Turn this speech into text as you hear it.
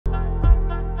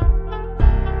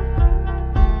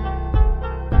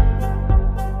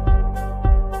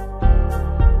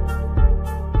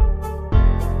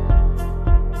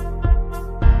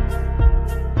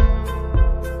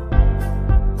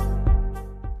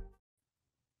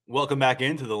Welcome back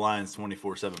into the Lions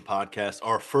 24/7 podcast,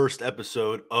 our first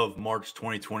episode of March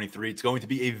 2023. It's going to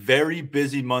be a very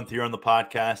busy month here on the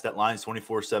podcast at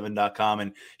lions247.com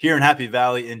and here in Happy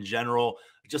Valley in general.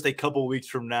 Just a couple weeks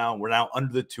from now, we're now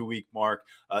under the 2-week mark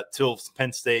till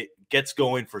Penn State gets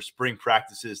going for spring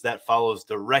practices. That follows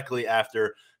directly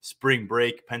after spring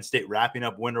break. Penn State wrapping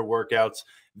up winter workouts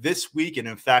this week. And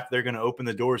in fact, they're going to open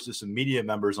the doors to some media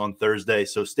members on Thursday.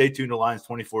 So stay tuned to Lions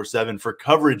 24/7 for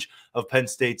coverage of Penn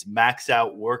State's max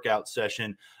out workout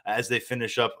session as they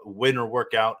finish up winter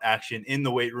workout action in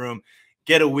the weight room.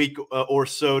 Get a week or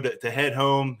so to head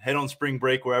home, head on spring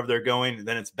break, wherever they're going. And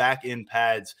then it's back in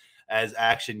pads as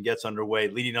action gets underway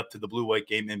leading up to the Blue-White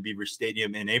game in Beaver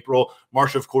Stadium in April.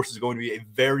 March, of course, is going to be a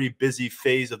very busy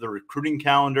phase of the recruiting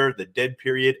calendar, the dead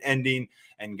period ending,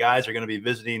 and guys are going to be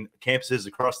visiting campuses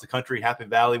across the country. Happy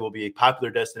Valley will be a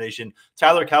popular destination.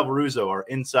 Tyler Calvaruso, our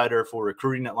insider for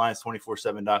recruiting at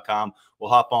lions247.com, will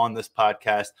hop on this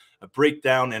podcast, a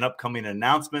breakdown and upcoming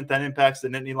announcement that impacts the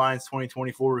Nittany Lions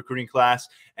 2024 recruiting class.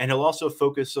 And he'll also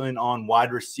focus in on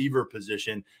wide receiver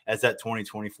position as that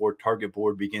 2024 target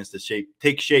board begins to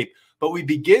take shape. But we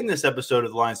begin this episode of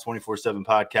the Lions 24/7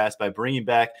 podcast by bringing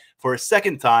back for a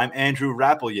second time Andrew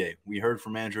Rappleyea. We heard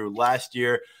from Andrew last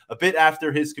year, a bit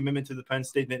after his commitment to the Penn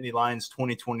State Nittany Lions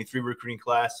 2023 recruiting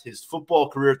class. His football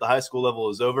career at the high school level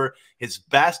is over. His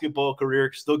basketball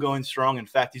career still going strong. In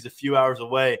fact, he's a few hours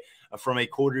away from a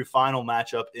quarterfinal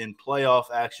matchup in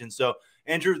playoff action. So,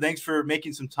 Andrew, thanks for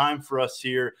making some time for us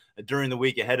here during the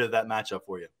week ahead of that matchup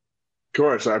for you. Of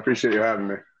course. I appreciate you having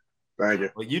me. Thank you.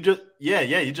 Well, you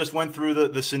just went through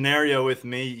the scenario with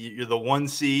me. You're the 1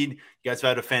 seed. You guys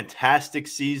have had a fantastic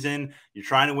season. You're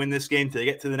trying to win this game to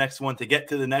get to the next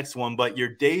one, but your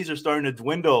days are starting to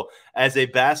dwindle as a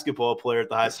basketball player at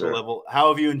the high school level. How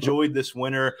have you enjoyed this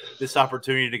winter, this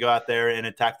opportunity to go out there and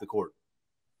attack the court?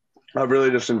 I've really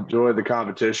just enjoyed the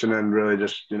competition and really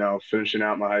just, finishing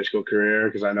out my high school career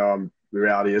because I know the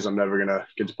reality is I'm never going to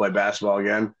get to play basketball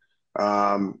again.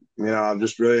 I've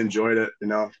just really enjoyed it,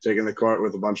 taking the court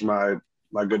with a bunch of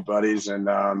my good buddies. And,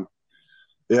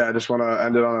 I just want to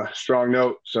end it on a strong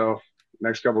note. So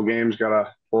next couple games, got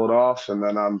to pull it off. And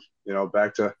then I'm,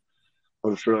 back to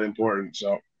what's really important.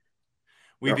 So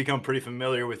we've become pretty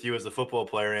familiar with you as a football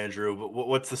player, Andrew. But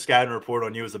what's the scouting report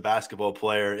on you as a basketball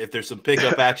player? If there's some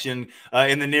pickup action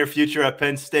in the near future at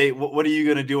Penn State, what are you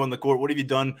going to do on the court? What have you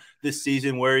done this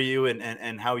season? Where are you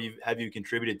and how have you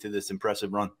contributed to this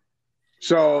impressive run?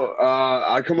 So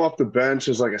I come off the bench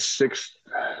as like a sixth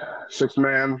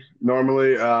man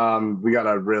normally. We got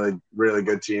a really, really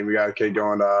good team. We got a kid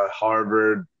going to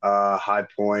Harvard, High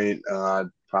Point,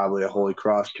 probably a Holy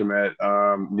Cross commit.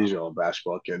 These are all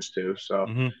basketball kids too. So,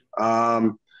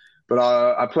 but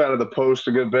I play out of the post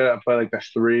a good bit. I play like the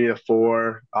 3 or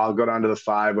 4. I'll go down to the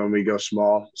 5 when we go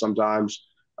small sometimes.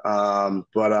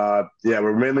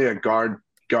 We're mainly a guard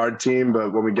team,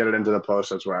 but when we get it into the post,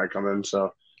 that's where I come in.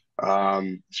 So.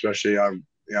 Especially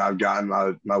I've gotten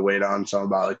my weight on, so I'm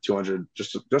about like 200,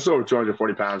 just over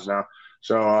 240 pounds now.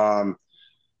 So I'm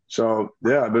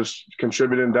just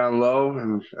contributing down low,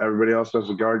 and everybody else does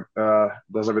the guard,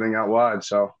 does everything out wide.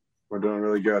 So we're doing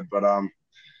really good, but I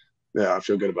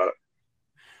feel good about it.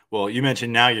 Well, you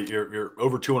mentioned now you're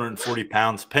over 240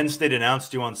 pounds. Penn State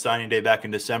announced you on signing day back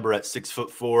in December at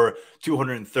 6'4",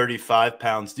 235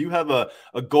 pounds. Do you have a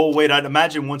goal weight? I'd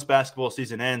imagine once basketball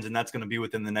season ends, and that's going to be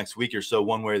within the next week or so,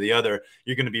 one way or the other,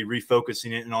 you're going to be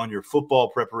refocusing it on your football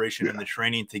preparation and the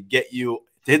training to get you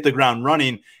to hit the ground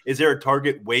running. Is there a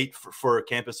target weight for a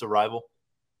campus arrival?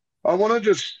 I'm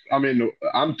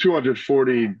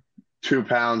 242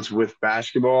 pounds with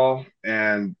basketball,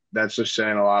 and that's just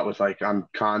saying a lot with like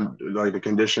the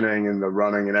conditioning and the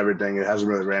running and everything. It hasn't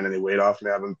really ran any weight off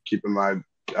me. I've been keeping my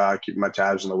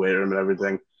tabs in the weight room and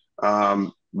everything.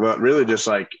 But really just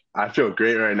like I feel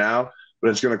great right now,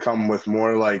 but it's going to come with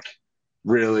more like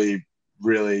really,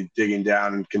 really digging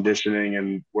down and conditioning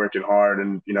and working hard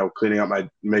and, cleaning up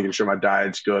making sure my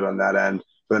diet's good on that end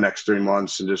for the next 3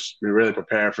 months and just really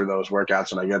prepare for those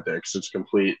workouts when I get there because it's a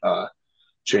complete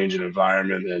change in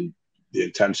environment and the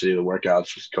intensity of the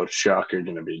workouts with Coach Chuck are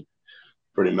going to be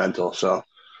pretty mental. So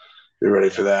be ready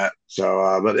for that. So,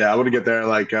 I want to get there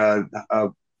like a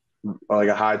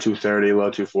high 230, low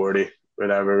 240,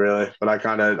 whatever, really. But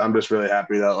I'm just really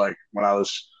happy that like when I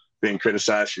was being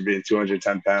criticized for being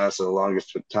 210 pounds for the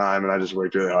longest time, and I just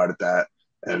worked really hard at that,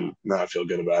 and now I feel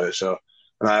good about it. So,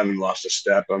 and I haven't lost a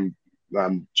step. I'm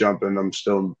jumping. I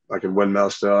can windmill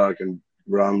still. I can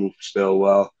run still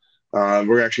well.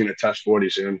 We're actually going to test 40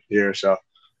 soon here, so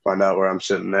find out where I'm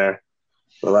sitting there.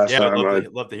 The last time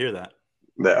love to hear that.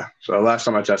 Yeah. So last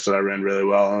time I tested, I ran really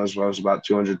well. I was about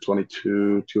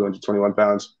 222, 221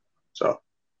 pounds. So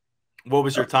What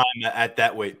was your time at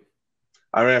that weight?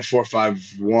 I ran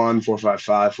 4.51,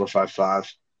 4.55, 4.55.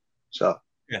 So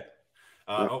Yeah.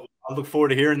 yeah, I look forward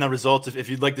to hearing the results if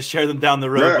you'd like to share them down the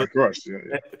road. yeah, But of course. Yeah,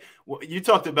 yeah. you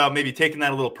talked about maybe taking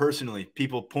that a little personally,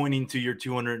 people pointing to your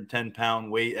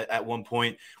 210-pound weight at one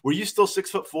point. Were you still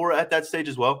 6'4" at that stage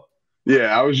as well?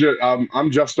 Yeah, I was just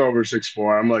I'm just over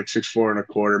 6'4". I'm like 6'4" and a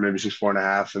quarter, maybe 6'4" and a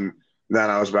half, and then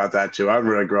I was about that too. I haven't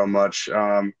really grown much.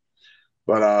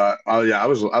 But oh yeah, I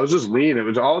was just lean. It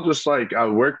was all just like I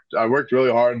worked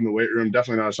really hard in the weight room.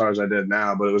 Definitely not as hard as I did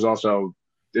now, but it was also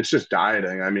it's just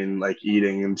dieting. I mean, like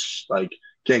eating and like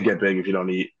can't get big if you don't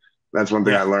eat. That's one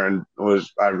thing Yeah.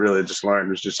 I really just learned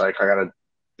was just like I got a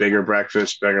bigger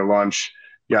breakfast, bigger lunch.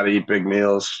 You got to eat big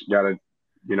meals. You got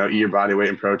to eat your body weight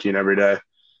in protein every day.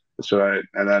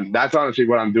 And then that's honestly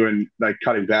what I'm doing, like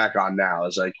cutting back on now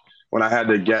is like when I had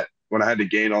to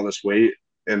gain all this weight.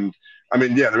 And I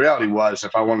mean, yeah, the reality was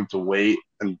if I wanted to wait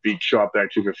and show up there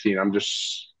at 215, I'm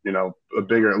just, a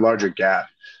larger gap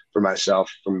for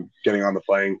myself from getting on the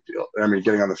playing field. I mean,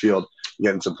 getting on the field,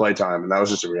 getting some play time. And that was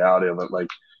just a reality of it. Like,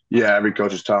 yeah, every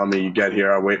coach is telling me you get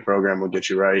here, our weight program will get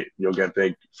you right. You'll get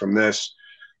big from this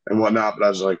and whatnot. But I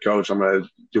was like, coach, I'm going to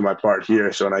do my part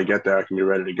here. So when I get there, I can be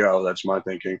ready to go. That's my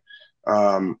thinking.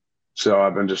 Um, so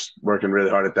I've been just working really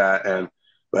hard at that.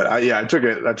 But I took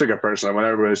it personally when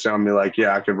everybody was telling me like,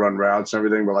 yeah, I could run routes and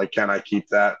everything, but like, can I keep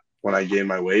that when I gain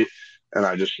my weight? And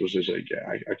I just was just like, yeah,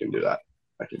 I can do that.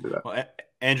 I can do that. Well,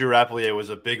 Andrew Rappleyea was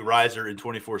a big riser in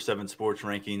 24/7 sports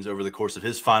rankings over the course of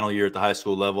his final year at the high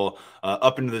school level,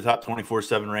 up into the top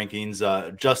 24/7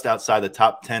 rankings, just outside the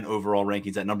top 10 overall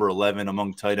rankings at number 11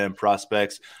 among tight end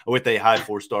prospects with a high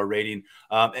 4-star rating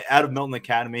out of Milton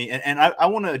Academy. And I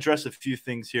want to address a few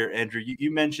things here, Andrew.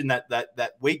 You mentioned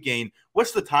that weight gain.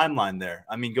 What's the timeline there?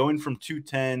 I mean, going from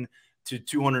 210 to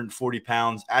 240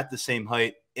 pounds at the same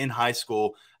height in high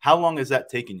school, how long has that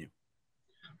taken you?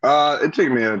 It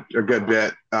took me a good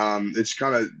bit. It's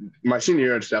kind of my senior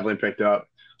year. It's definitely picked up.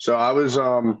 So I was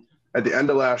at the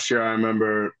end of last year. I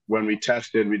remember when we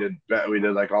tested, we did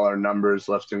like all our numbers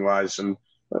lifting wise, and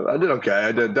I did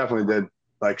okay. Definitely did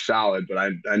like solid, but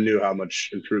I knew how much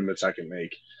improvements I could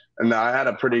make, and I had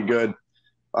a pretty good.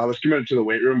 I was committed to the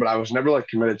weight room, but I was never like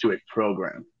committed to a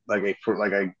program, like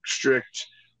a strict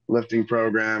lifting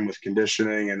program with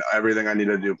conditioning and everything I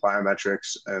needed to do,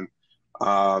 plyometrics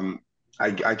and.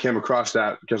 I came across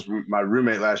that because my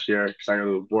roommate last year, because I go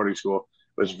to boarding school,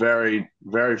 was very,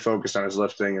 very focused on his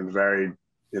lifting and very,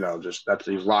 just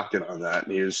he's locked in on that.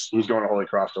 And he's going to Holy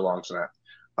Cross alongside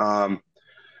that.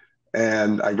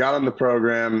 And I got on the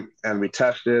program and we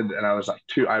tested, and I was like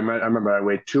I remember I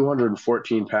weighed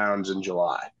 214 pounds in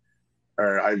July.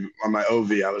 On my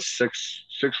OV, I was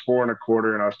 6'4" and a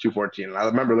quarter, and I was 214. And I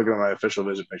remember looking at my official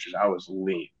visit pictures. I was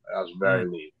lean. I was very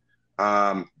lean.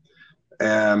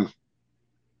 And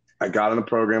I got in the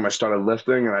program. I started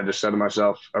lifting, and I just said to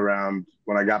myself around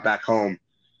when I got back home,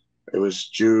 it was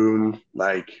June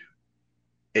like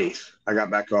 8th. I got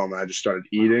back home and I just started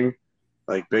eating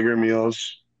like bigger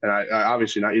meals. And I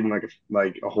obviously not eating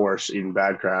like a horse, eating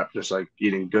bad crap, just like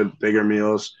eating good, bigger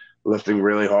meals, lifting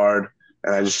really hard.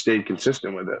 And I just stayed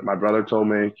consistent with it. My brother told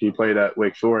me he played at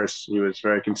Wake Forest. He was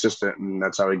very consistent, and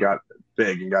that's how he got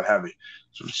big and got heavy.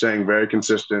 So staying very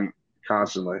consistent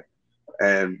constantly.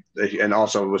 And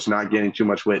also was not gaining too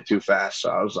much weight too fast.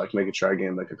 So I was like making sure I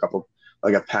gained like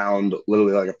a pound,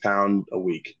 literally like a pound a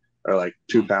week, or like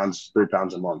 2 pounds, 3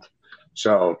 pounds a month.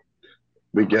 So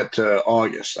we get to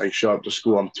August. I show up to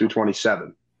school. I'm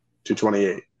 227,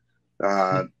 228.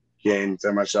 Gained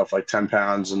myself like 10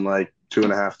 pounds in like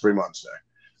 2.5, 3 months there.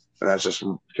 And that's just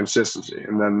consistency.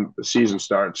 And then the season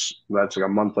starts. That's like a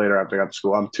month later after I got to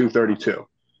school. I'm 232.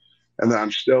 And then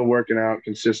I'm still working out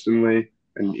consistently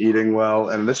and eating well.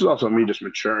 And this is also me just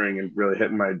maturing and really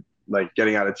hitting my, like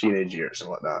getting out of teenage years and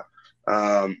whatnot.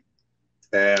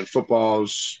 And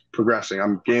football's progressing.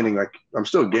 I'm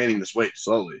still gaining this weight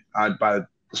slowly. By the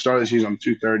start of the season, I'm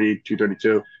 230,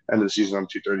 232. End of the season, I'm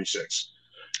 236.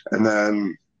 And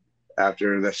then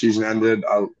after the season ended,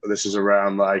 this is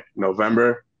around like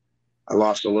November, I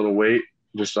lost a little weight,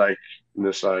 just like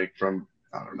from,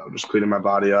 I don't know, just cleaning my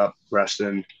body up,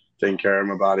 resting, taking care of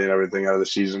my body and everything out of the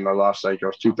season. I lost I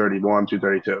was 231,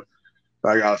 232.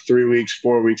 I got 4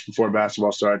 weeks before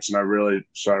basketball starts, and I really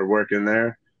started working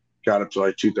there. Got up to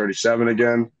like 237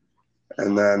 again.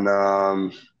 And then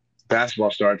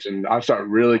basketball starts, and I started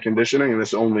really conditioning, and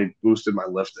this only boosted my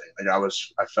lifting. Like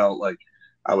I felt like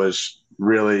I was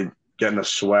really getting a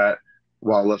sweat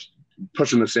while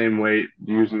pushing the same weight,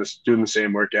 doing the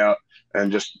same workout.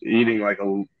 and just eating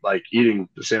eating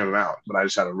the same amount. But I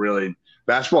just had a really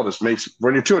basketball just makes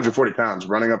when you're 240 pounds,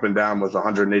 running up and down with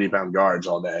 180-pound guards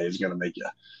all day is gonna make you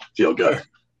feel good.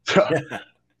 So, Yeah.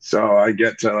 so I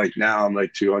get to like now I'm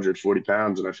like 240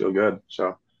 pounds and I feel good.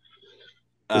 So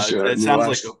It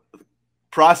sounds like a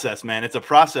process, man. It's a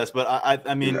process, but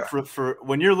I mean, yeah. for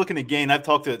when you're looking to gain, I've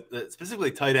talked to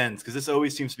specifically tight ends because this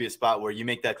always seems to be a spot where you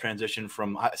make that transition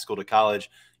from high school to college.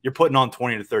 You're putting on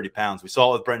 20 to 30 pounds. We saw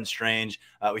it with Brenton Strange.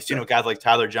 We've seen it with guys like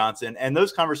Tyler Johnson, and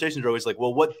those conversations are always like,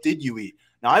 well, what did you eat?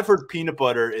 Now, I've heard peanut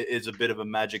butter is a bit of a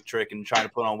magic trick in trying to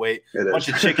put on weight. A bunch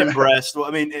of chicken breast. Well, I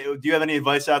mean, do you have any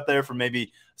advice out there for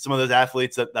maybe some of those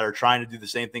athletes that are trying to do the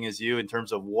same thing as you in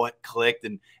terms of what clicked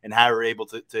and how you're able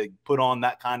to put on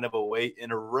that kind of a weight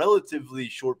in a relatively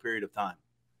short period of time?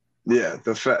 Yeah,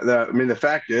 the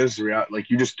fact is, like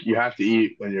you have to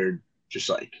eat when you're just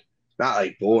like not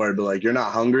like bored, but like you're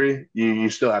not hungry. You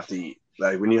still have to eat.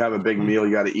 Like when you have a big meal,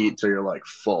 you got to eat till you're like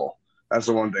full. That's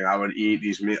the one thing I would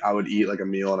eat. I would eat like a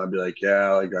meal, and I'd be like,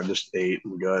 yeah, like I just ate,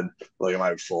 I'm good. Like am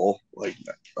I full? Like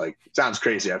it sounds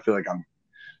crazy. I feel like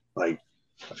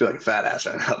a fat ass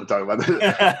right now to talk about this,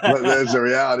 but there's the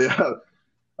reality.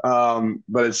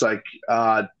 But it's like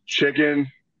chicken,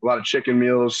 a lot of chicken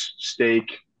meals, steak,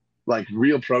 like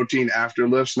real protein after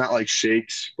lifts, not like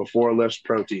shakes before lifts.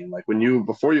 Protein, like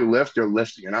before you lift, you're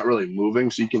lifting. You're not really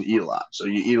moving, so you can eat a lot. So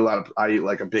you eat a lot of. I eat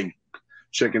like a big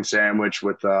chicken sandwich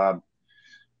with like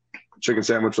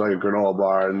a granola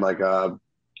bar and like a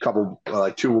couple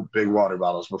like 2 big water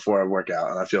bottles before I work out,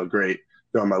 and I feel great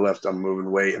doing my lift. I'm moving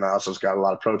weight, and I also got a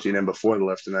lot of protein in before the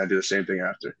lift, and I do the same thing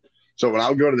after. So when I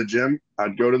would go to the gym, I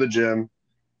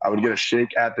would get a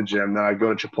shake at the gym. Then I'd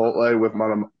go to Chipotle with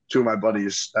 2 of my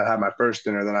buddies that had my first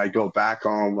dinner. Then I'd go back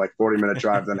home, like 40-minute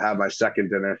drive, then have my second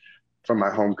dinner from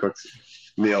my home cooked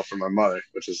meal from my mother,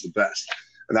 which is the best.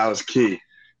 And that was key.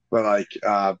 But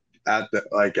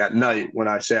at night, when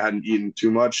I say I hadn't eaten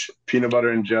too much, peanut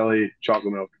butter and jelly,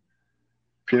 chocolate milk,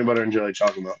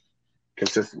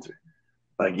 consistency.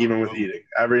 Like even with eating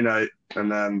every night.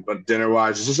 And then, but dinner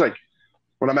wise, it's just like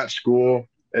when I'm at school,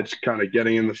 it's kind of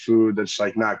getting in the food that's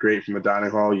like not great from the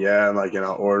dining hall. Yeah. And like,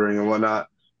 ordering and whatnot.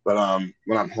 But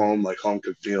when I'm home, like home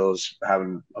cooked meals,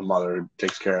 having a mother who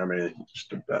takes care of me, it's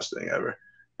the best thing ever.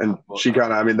 And she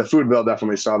the food bill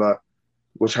definitely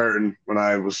was hurting when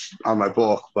I was on my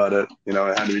bulk, but it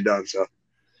had to be done. So.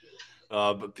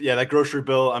 But yeah, that grocery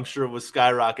bill, I'm sure, was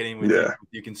skyrocketing with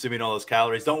you consuming all those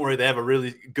calories. Don't worry, they have a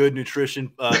really good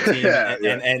nutrition team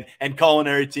and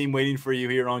culinary team waiting for you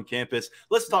here on campus.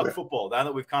 Let's talk football. Now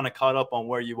that we've kind of caught up on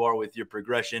where you are with your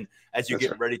progression as you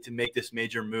get ready to make this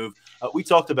major move, we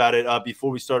talked about it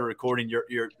before we started recording.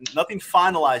 You're nothing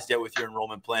finalized yet with your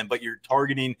enrollment plan, but you're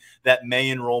targeting that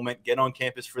May enrollment. Get on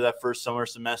campus for that first summer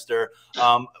semester.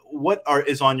 What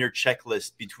is on your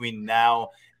checklist between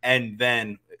now and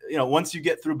then? Once you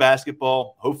get through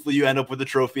basketball, hopefully you end up with a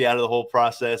trophy out of the whole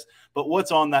process. But what's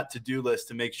on that to-do list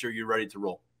to make sure you're ready to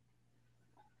roll?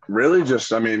 Really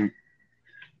just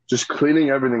cleaning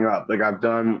everything up. Like I've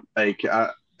done,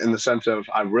 in the sense of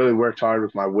I've really worked hard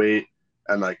with my weight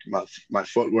and like my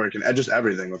footwork and just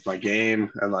everything with my game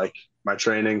and like my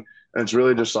training. And it's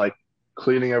really just like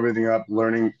cleaning everything up,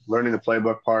 learning the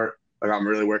playbook part. Like I'm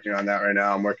really working on that right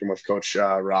now. I'm working with Coach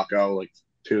Rocco like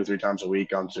 2 or 3 times a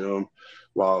week on Zoom.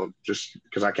 Well, just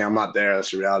because I'm not there,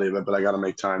 that's the reality of it, but I got to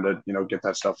make time to, get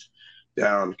that stuff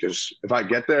down. Because if I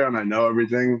get there and I know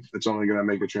everything, it's only going to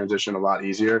make the transition a lot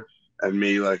easier. And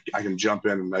me, like, I can jump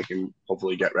in and I can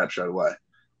hopefully get reps right away,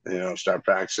 start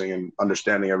practicing and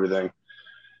understanding everything,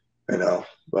 but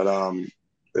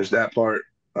there's that part.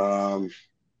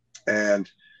 And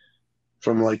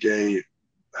from like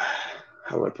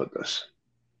how do I put this?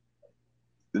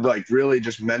 Like really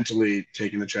just mentally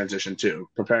taking the transition too,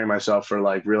 preparing myself for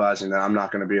like realizing that I'm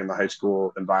not going to be in the high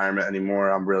school environment anymore.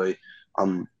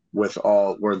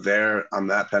 We're there. I'm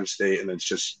at Penn State, and it's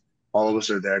just all of us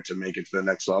are there to make it to the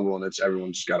next level, and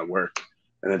everyone's just got to work.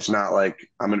 And it's not like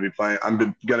I'm going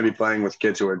to be playing with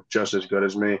kids who are just as good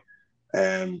as me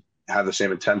and have the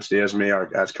same intensity as me,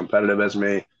 or as competitive as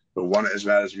me, who want it as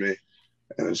bad as me.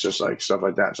 And it's just like stuff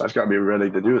like that. So I just got to be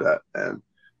ready to do that. And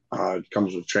it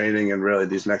comes with training and really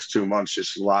these next 2 months,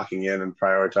 just locking in and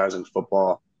prioritizing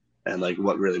football and like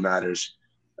what really matters.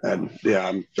 And yeah,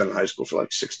 I've been in high school for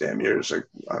like 6 damn years. Like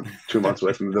I'm 2 months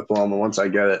away from the diploma. Once I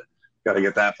get it, got to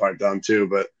get that part done too.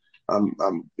 But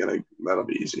that'll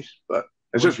be easy. But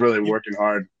it's just really working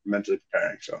hard, mentally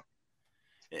preparing. So.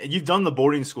 You've done the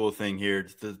boarding school thing here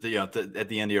at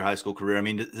the end of your high school career. I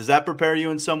mean, does that prepare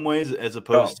you in some ways as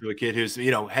opposed to a kid who's,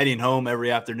 heading home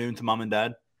every afternoon to mom and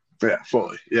dad? Yeah,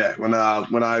 fully. Yeah. When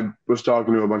I was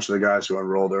talking to a bunch of the guys who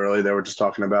enrolled early, they were just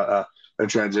talking about their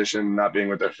transition, not being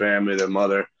with their family, their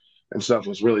mother, and stuff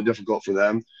was really difficult for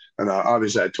them. And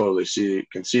obviously, I totally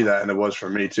can see that, and it was for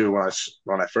me too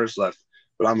when I first left.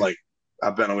 But I'm like,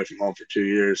 I've been away from home for 2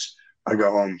 years. I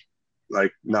go home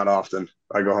like not often.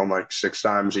 I go home like 6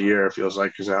 times a year. It feels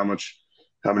like because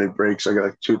how many breaks I get,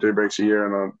 like 2, 3 breaks a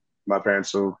year, and my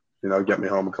parents will get me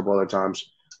home a couple other times.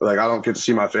 But like I don't get to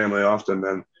see my family often,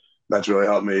 and that's really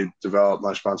helped me develop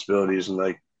my responsibilities and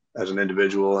like as an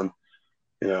individual, and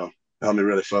you know helped me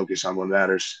really focus on what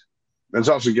matters. And it's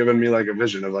also given me like a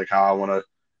vision of like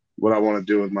what I want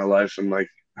to do with my life, and like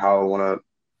what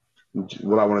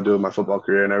I want to do with my football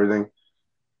career and everything.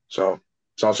 So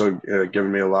it's also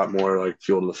given me a lot more like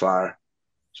fuel to the fire.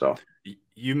 So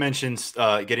you mentioned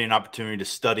getting an opportunity to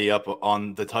study up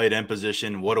on the tight end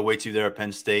position. What awaits you there at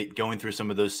Penn State? Going through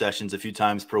some of those sessions a few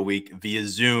times per week via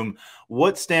Zoom.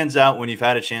 What stands out when you've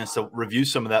had a chance to review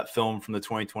some of that film from the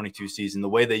 2022 season? The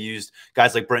way they used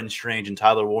guys like Brenton Strange and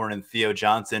Tyler Warren and Theo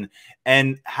Johnson,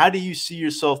 and how do you see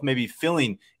yourself maybe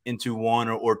filling into one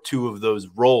or two of those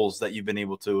roles that you've been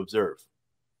able to observe?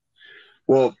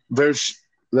 Well, there's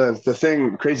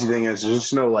the crazy thing is there's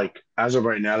just no like as of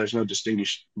right now, there's no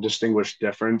distinguished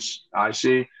difference I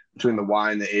see between the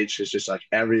Y and the H. It's just like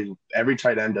every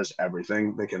tight end does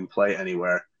everything. They can play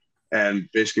anywhere. And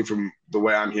basically from the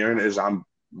way I'm hearing is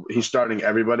he's starting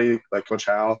everybody, like Coach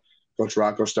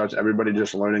Rocco starts everybody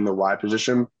just learning the Y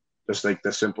position. Just like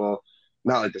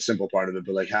not like the simple part of it,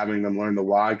 but like having them learn the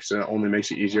Y because it only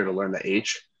makes it easier to learn the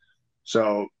H.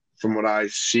 So from what I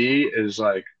see is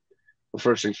like, well,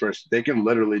 first things first, they can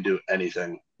literally do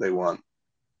anything they want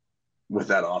with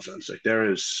that offense. Like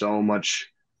there is so much,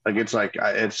 like it's like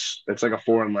it's like a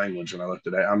foreign language when I look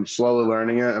today. I'm slowly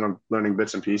learning it and I'm learning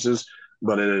bits and pieces,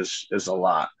 but it's a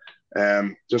lot.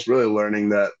 And just really learning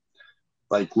that,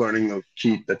 like learning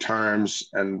the terms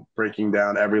and breaking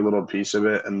down every little piece of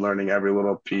it and learning every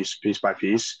little piece by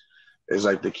piece is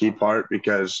like the key part,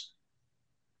 because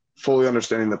fully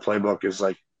understanding the playbook is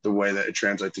like the way that it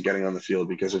translates to getting on the field.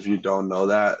 Because if you don't know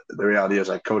that, the reality is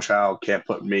like Coach Howell can't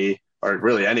put me or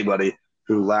really anybody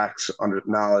who lacks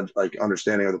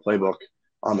understanding of the playbook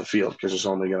on the field, because it's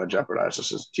only going to jeopardize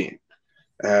us as a team.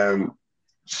 And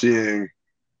seeing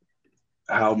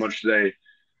how much they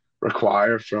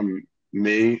require from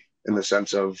me in the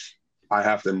sense of I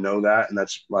have to know that, and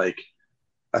that's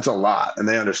a lot, and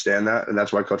they understand that, and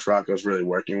that's why Coach Rocco is really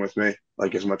working with me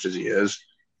like as much as he is.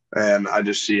 And I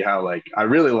just see how I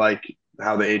really like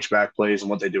how the H-back plays and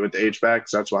what they do with the H-back.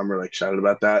 So that's why I'm really excited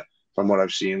about that. From what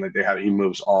I've seen, he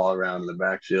moves all around in the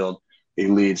backfield. He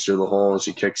leads through the holes.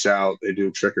 He kicks out. They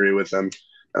do trickery with him.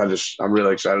 And I'm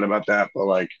really excited about that. But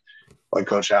like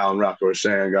Coach Howell and Rocco were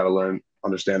saying, I got to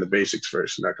understand the basics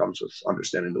first, and that comes with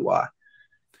understanding the why.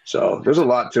 So there's a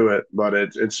lot to it, but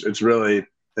it's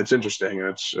interesting, and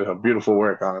it's a beautiful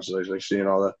work, honestly. It's like seeing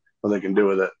what they can do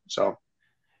with it. So.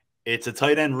 It's a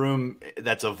tight end room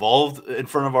that's evolved in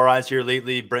front of our eyes here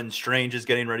lately. Brenton Strange is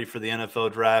getting ready for the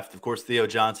NFL draft. Of course, Theo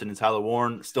Johnson and Tyler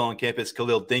Warren still on campus.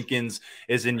 Khalil Dinkins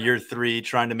is in year 3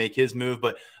 trying to make his move.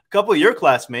 But a couple of your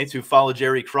classmates who followed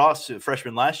Jerry Cross,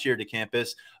 freshman last year, to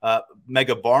campus,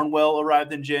 Mega Barnwell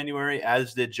arrived in January,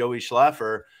 as did Joey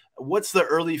Schlaffer. What's the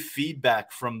early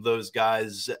feedback from those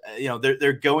guys?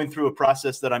 They're going through a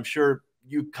process that I'm sure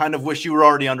you kind of wish you were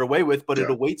already underway with, but it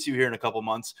awaits you here in a couple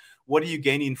months. What are you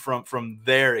gaining from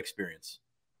their experience?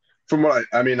 From what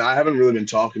I haven't really been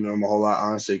talking to them a whole lot,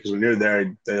 honestly, because when you're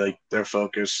there, they're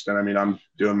focused, and I'm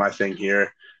doing my thing here.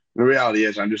 And the reality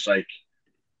is, I'm just like,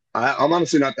 I'm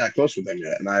honestly not that close with them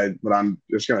yet, but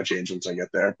it's gonna change once I get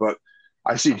there. But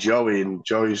I see Joey, and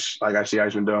Joey's I see how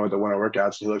he's been doing with the winter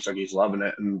workouts. He looks like he's loving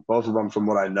it, and both of them, from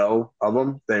what I know of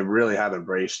them, they really have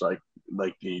embraced like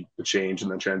the change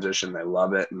and the transition. They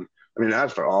love it, and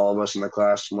as for all of us in the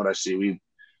class, from what I see, we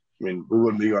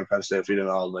wouldn't be going to Penn State if we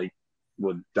didn't all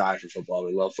would die for football.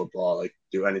 We love football,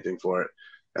 do anything for it,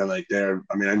 and they're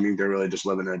they're really just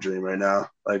living their dream right now.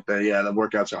 The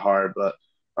workouts are hard, but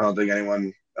I don't think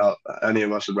any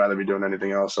of us would rather be doing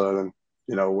anything else other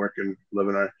than working,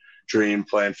 living our dream,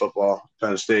 playing football,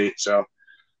 Penn State. So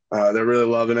they're really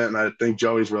loving it, and I think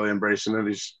Joey's really embracing it.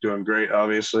 He's doing great,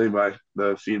 obviously, by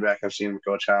the feedback I've seen from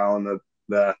Coach Howell and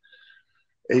the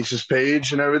Aces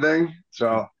page and everything.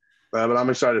 So, but I'm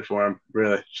excited for him,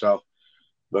 really. So,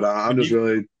 but I'm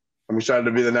excited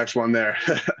to be the next one there.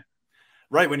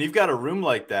 Right. When you've got a room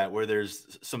like that where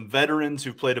there's some veterans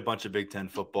who played a bunch of Big Ten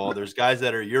football, there's guys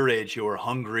that are your age who are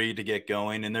hungry to get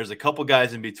going, and there's a couple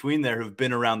guys in between there who've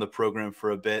been around the program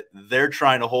for a bit. They're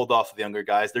trying to hold off the younger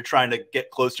guys. They're trying to get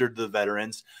closer to the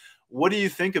veterans. What do you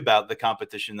think about the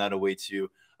competition that awaits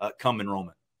you come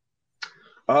enrollment?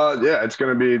 Yeah, it's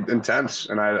going to be intense.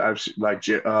 And I've like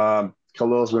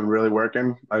Khalil's been really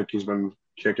working. Like he's been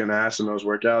kicking ass in those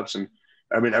workouts. And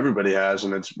I mean, everybody has,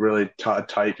 and it's really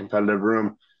tight, competitive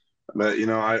room. But,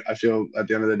 I feel at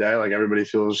the end of the day, like everybody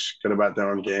feels good about their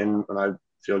own game, and I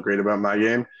feel great about my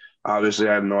game. Obviously,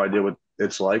 I have no idea what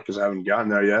it's like because I haven't gotten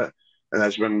there yet. And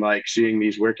that's been like seeing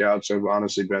these workouts have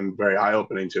honestly been very eye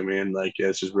opening to me. And like,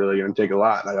 this is really going to take a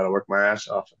lot. And I got to work my ass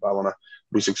off if I want to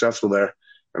be successful there.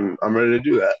 And I'm ready to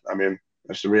do that. I mean,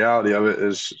 that's the reality of it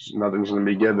is nothing's going to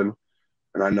be given.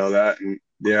 And I know that. And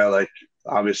yeah, like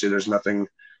obviously there's nothing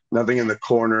in the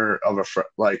corner of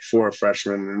like for a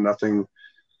freshman and nothing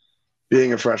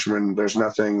being a freshman. There's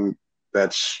nothing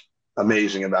that's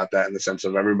amazing about that in the sense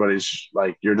of everybody's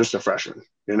like, you're just a freshman.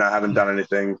 You're not haven't done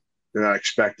anything. They're not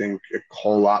expecting a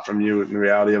whole lot from you in the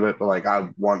reality of it, but like I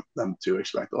want them to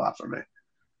expect a lot from me.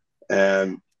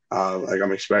 And like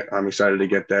I'm excited to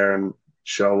get there and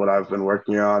show what I've been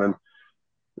working on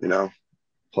and,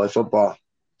 play football,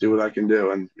 do what I can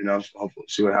do and, hopefully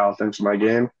see what Hal thinks of my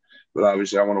game. But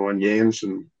obviously I want to win games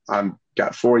and I've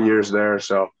got 4 years there.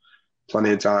 So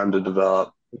plenty of time to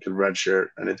develop. We can redshirt,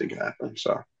 anything can happen.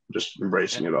 So I'm just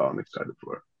embracing it all. I'm excited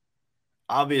for it.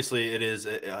 Obviously, it is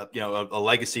a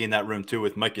legacy in that room too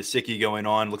with Mike Gesicki going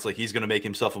on. Looks like he's going to make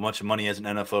himself a bunch of money as an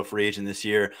NFL free agent this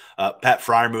year. Pat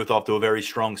Freiermuth off to a very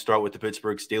strong start with the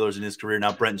Pittsburgh Steelers in his career.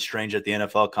 Now Brenton Strange at the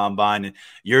NFL Combine, and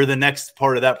you're the next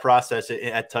part of that process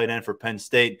at tight end for Penn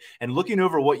State. And looking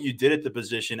over what you did at the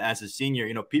position as a senior,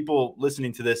 people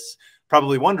listening to this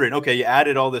probably wondering, okay, you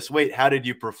added all this weight. How did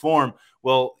you perform?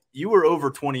 Well, you were over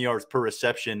 20 yards per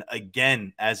reception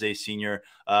again as a senior,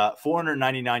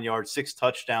 499 yards, 6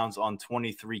 touchdowns on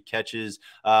 23 catches.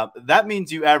 That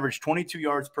means you averaged 22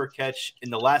 yards per catch in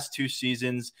the last 2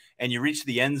 seasons, and you reached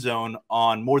the end zone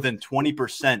on more than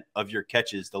 20% of your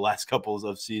catches the last couple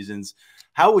of seasons.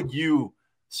 How would you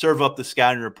serve up the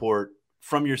scouting report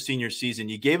from your senior season?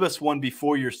 You gave us one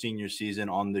before your senior season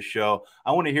on the show.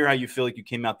 I want to hear how you feel like you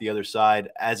came out the other side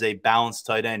as a balanced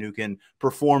tight end who can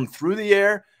perform through the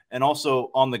air and also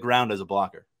on the ground as a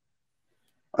blocker.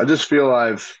 I just feel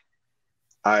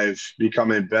I've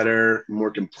become a better, more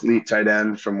complete tight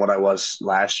end from what I was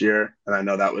last year. And I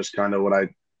know that was kind of what I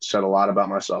said a lot about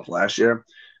myself last year,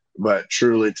 but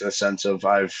truly to a sense of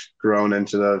I've grown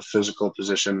into the physical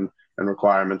position and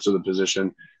requirements of the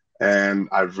position. And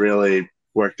I've really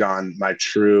worked on my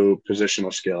true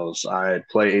positional skills. I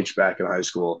play H-back in high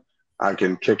school. I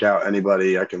can kick out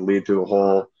anybody. I can lead through the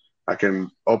hole. I can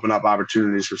open up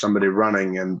opportunities for somebody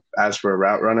running. And as for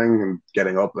route running and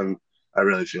getting open, I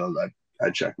really feel that I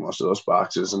check most of those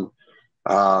boxes. And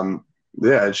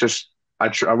yeah, it's just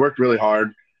I worked really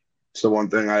hard. It's the one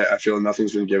thing I feel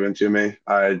nothing's been given to me.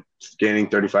 Gaining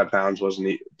 30 pounds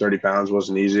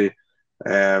wasn't easy,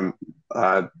 and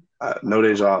no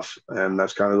days off, and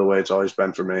that's kind of the way it's always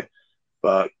been for me.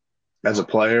 But as a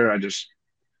player,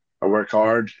 I work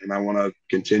hard, and I want to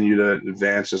continue to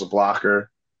advance as a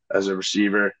blocker, as a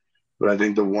receiver. But I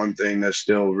think the one thing that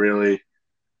still really,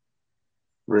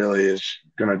 really is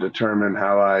going to determine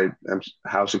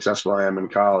how successful I am in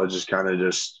college is kind of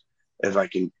just if I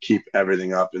can keep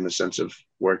everything up in the sense of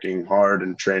working hard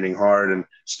and training hard and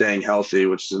staying healthy,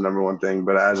 which is the number one thing.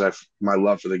 But my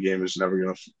love for the game is never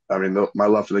going to, my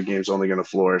love for the game is only going to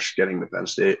flourish getting to Penn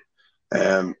State.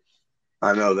 And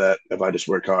I know that if I just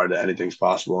work hard, that anything's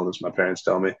possible. And as my parents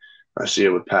tell me, I see it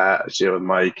with Pat, I see it with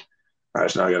Mike. I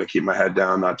just now got to keep my head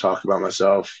down, not talk about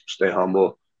myself, stay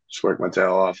humble, just work my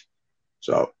tail off.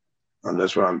 So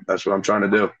that's what I'm trying to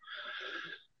do.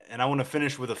 And I want to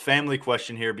finish with a family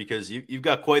question here because you've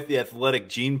got quite the athletic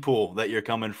gene pool that you're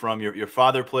coming from. Your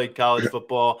father played college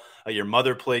football. Your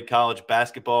mother played college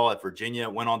basketball at Virginia,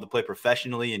 went on to play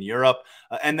professionally in Europe.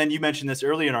 And then you mentioned this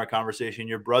earlier in our conversation.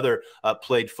 Your brother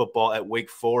played football at Wake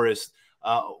Forest.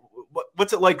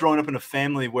 What's it like growing up in a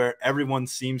family where everyone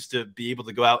seems to be able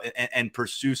to go out and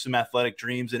pursue some athletic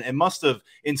dreams? And it must have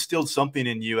instilled something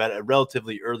in you at a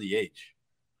relatively early age.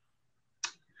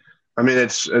 I mean,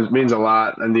 it means a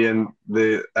lot. And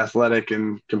the athletic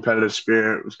and competitive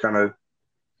spirit was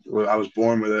I was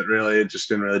born with it, really. It just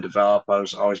didn't really develop. I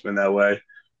was always been that way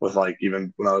with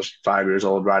even when I was 5 years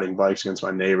old, riding bikes against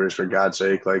my neighbors, for God's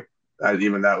sake.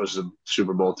 Even that was a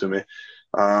Super Bowl to me.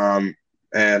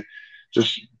 And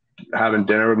just having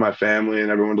dinner with my family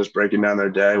and everyone just breaking down their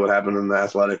day, what happened in the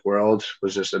athletic world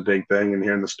was just a big thing. And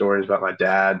hearing the stories about my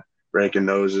dad breaking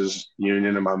noses,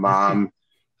 Union, and my mom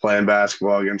playing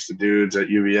basketball against the dudes at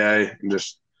UVA, and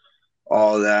just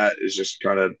all of that is just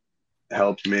kind of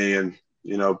helped me and,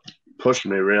 pushed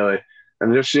me really.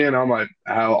 And just seeing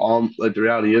how all like the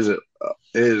reality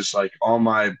is like all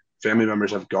my family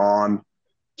members have gone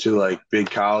to like big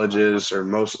colleges, or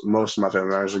most of my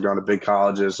family members have gone to big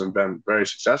colleges and been very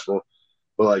successful.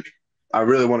 But like, I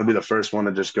really want to be the first one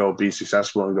to just go be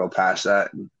successful and go past that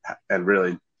and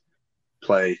really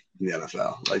play in the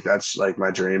NFL. Like that's like my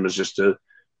dream, is just to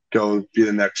go be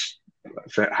the next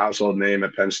household name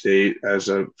at Penn State as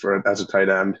a tight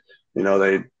end. You know,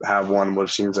 they have one what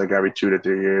seems like every 2 to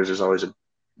 3 years. There's always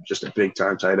just a big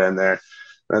time tight end there.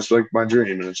 That's like my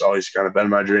dream, and it's always kind of been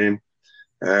my dream.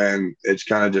 And it's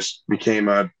kind of just became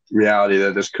a reality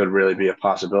that this could really be a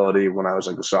possibility when I was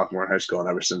like a sophomore in high school. And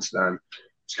ever since then,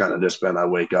 it's kind of just been, I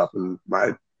wake up and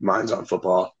my mind's on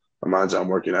football, my mind's on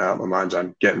working out, my mind's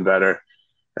on getting better.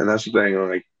 And that's the thing.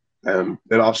 Like, and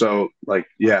it also, like,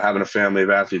 yeah, having a family of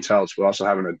athletes helps, but also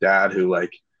having a dad who,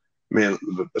 like, me,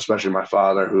 especially my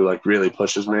father, who like really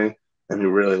pushes me and who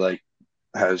really like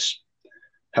has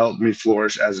helped me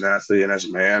flourish as an athlete and as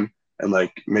a man, and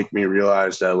like make me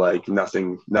realize that like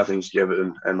nothing's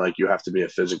given, and like you have to be a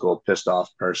physical, pissed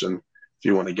off person if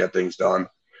you want to get things done.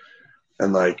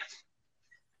 And like,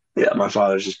 yeah, my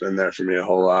father's just been there for me a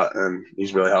whole lot, and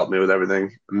he's really helped me with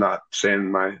everything. I'm not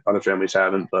saying my other families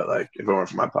haven't, but like if it weren't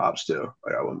for my pops too,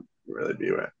 like I wouldn't really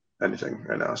be with anything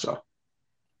right now. So.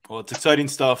 Well, it's exciting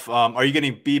stuff. Are you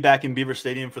going to be back in Beaver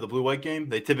Stadium for the Blue White game?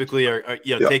 They typically are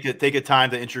Yep. take a time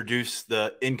to introduce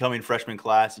the incoming freshman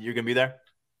class. You're going to be there?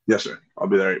 Yes, sir. I'll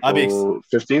be there April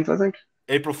 15th, I think.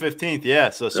 April 15th, yeah.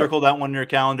 So circle that one in your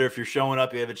calendar. If you're showing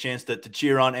up, you have a chance to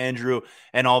cheer on Andrew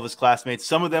and all of his classmates.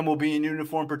 Some of them will be in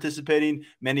uniform participating.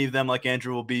 Many of them, like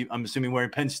Andrew, will be, I'm assuming, wearing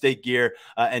Penn State gear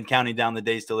and counting down the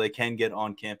days till they can get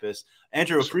on campus.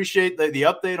 Andrew, appreciate the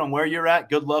update on where you're at.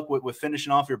 Good luck with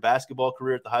finishing off your basketball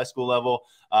career at the high school level,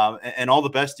 and all the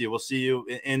best to you. We'll see you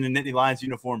in the Nittany Lions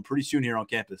uniform pretty soon here on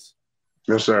campus.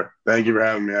 Yes, sir. Thank you for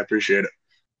having me. I appreciate it.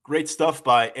 Great stuff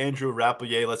by Andrew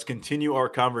Rappleyea. Let's continue our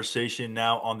conversation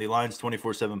now on the Lions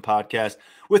 24/7 podcast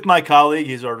with my colleague.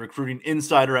 He's our recruiting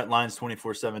insider at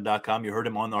Lions247.com. You heard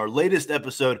him on our latest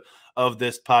episode of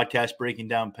this podcast, breaking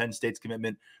down Penn State's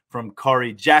commitment from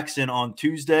Kari Jackson on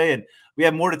Tuesday. And we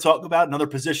have more to talk about, another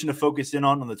position to focus in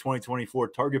on the 2024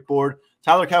 target board.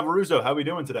 Tyler Calvaruso, how are we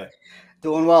doing today?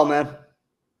 Doing well, man.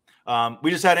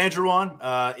 We just had Andrew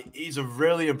on. He's a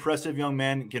really impressive young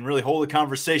man, can really hold a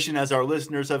conversation, as our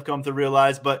listeners have come to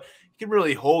realize, but he can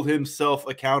really hold himself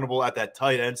accountable at that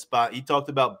tight end spot. He talked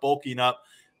about bulking up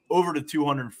over the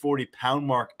 240-pound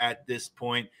mark at this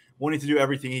point, wanting to do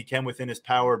everything he can within his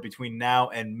power between now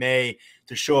and May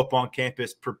to show up on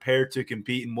campus, prepared to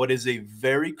compete in what is a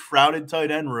very crowded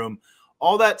tight end room.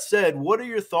 All that said, what are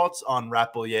your thoughts on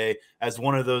Rappleyea as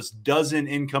one of those dozen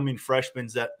incoming freshmen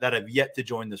that have yet to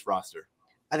join this roster?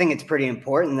 I think it's pretty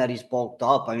important that he's bulked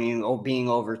up. I mean, being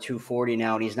over 240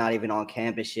 now and he's not even on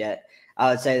campus yet,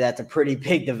 I would say that's a pretty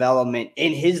big development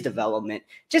in his development,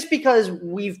 just because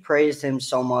we've praised him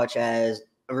so much as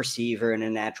a receiver and a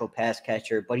natural pass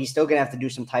catcher, but he's still going to have to do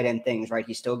some tight end things, right?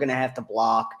 He's still going to have to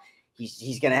block.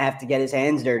 He's going to have to get his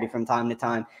hands dirty from time to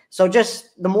time. So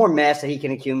just the more mass that he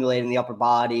can accumulate in the upper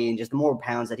body and just the more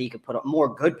pounds that he could put on,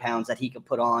 more good pounds that he could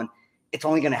put on, it's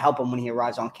only going to help him when he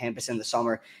arrives on campus in the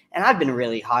summer. And I've been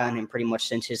really high on him pretty much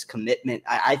since his commitment.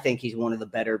 I think he's one of the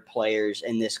better players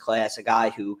in this class, a guy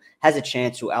who has a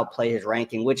chance to outplay his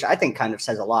ranking, which I think kind of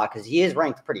says a lot because he is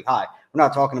ranked pretty high. We're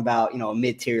not talking about, a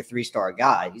mid-tier 3-star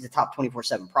guy. He's a top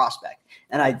 24/7 prospect.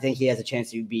 And I think he has a chance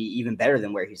to be even better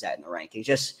than where he's at in the rankings.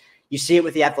 Just, you see it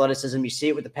with the athleticism. You see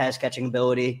it with the pass-catching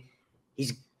ability.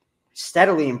 He's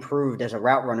steadily improved as a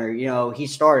route runner. He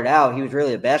started out, he was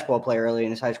really a basketball player early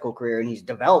in his high school career, and he's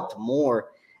developed more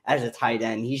as a tight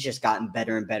end. He's just gotten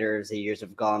better and better as the years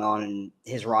have gone on, and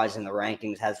his rise in the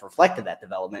rankings has reflected that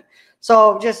development.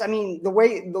 So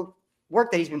the work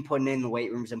that he's been putting in the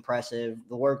weight room is impressive.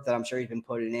 The work that I'm sure he's been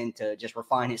putting in to just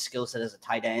refine his skill set as a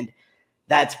tight end,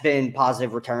 that's been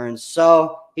positive returns.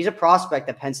 So he's a prospect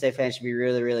that Penn State fans should be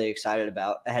really, really excited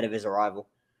about ahead of his arrival.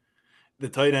 The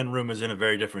tight end room is in a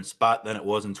very different spot than it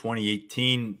was in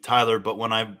 2018, Tyler. But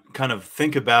when I kind of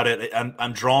think about it,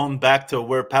 I'm drawn back to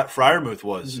where Pat Freiermuth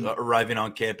was arriving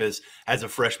on campus as a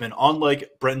freshman.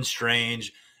 Unlike Brenton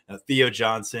Strange, Theo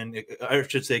Johnson, I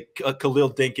should say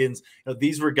Khalil Dinkins,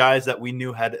 these were guys that we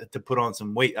knew had to put on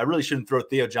some weight. I really shouldn't throw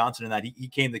Theo Johnson in that. He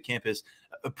came to campus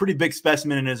a pretty big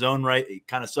specimen in his own right. He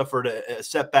kind of suffered a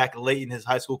setback late in his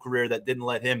high school career that didn't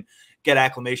let him get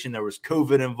acclimation. There was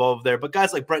COVID involved there. But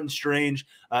guys like Brenton Strange,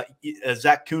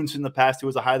 Zach Kuntz in the past, who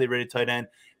was a highly rated tight end,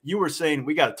 you were saying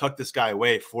we got to tuck this guy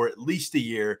away for at least a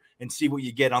year and see what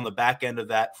you get on the back end of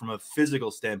that from a physical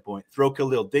standpoint. Throw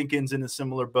Khalil Dinkins in a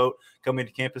similar boat coming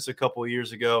to campus a couple of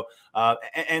years ago.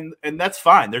 And that's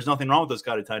fine. There's nothing wrong with those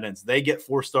guys tight ends. They get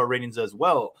 4-star ratings as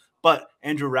well. But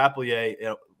Andrew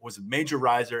Rappleyea, was a major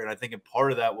riser, and I think a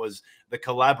part of that was the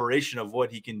collaboration of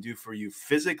what he can do for you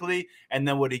physically and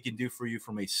then what he can do for you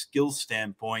from a skills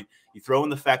standpoint. You throw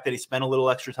in the fact that he spent a little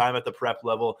extra time at the prep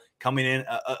level, coming in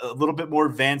a little bit more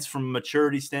advanced from a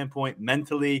maturity standpoint,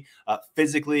 mentally,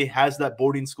 physically, has that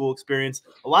boarding school experience.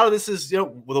 A lot of this is, the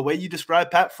way you describe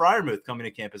Pat Freiermuth coming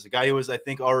to campus, a guy who was, I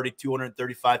think, already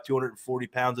 235, 240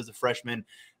 pounds as a freshman.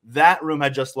 That room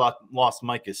had just lost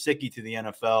Mike Gesicki to the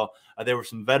NFL. There were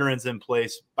some veterans in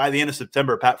place. By the end of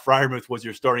September, Pat Freiermuth was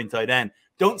your starting tight end.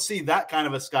 Don't see that kind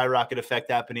of a skyrocket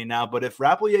effect happening now. But if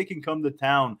Rappleyea can come to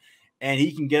town and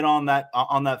he can get on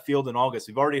that field in August,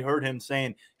 we've already heard him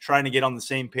saying trying to get on the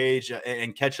same page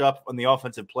and catch up on the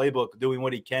offensive playbook, doing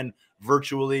what he can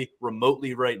virtually,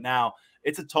 remotely right now.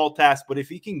 It's a tall task, but if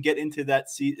he can get into that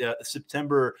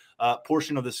September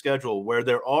portion of the schedule where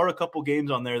there are a couple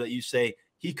games on there that you say,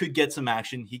 he could get some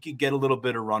action. He could get a little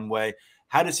bit of runway.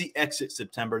 How does he exit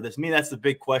September? To me, that's the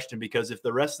big question, because if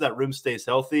the rest of that room stays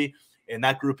healthy and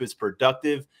that group is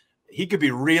productive, he could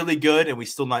be really good, and we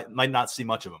still might not see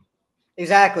much of him.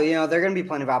 Exactly. There are going to be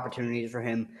plenty of opportunities for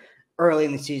him early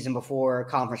in the season before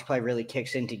conference play really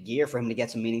kicks into gear for him to get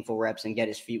some meaningful reps and get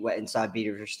his feet wet inside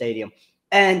Beaver Stadium.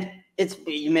 And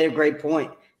you made a great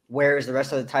point. Where is the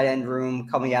rest of the tight end room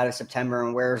coming out of September,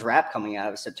 and where is Rapp coming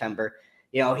out of September?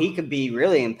 He could be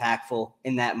really impactful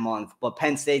in that month, but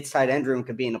Penn State's tight end room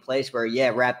could be in a place where,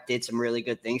 Rapp did some really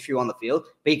good things for you on the field,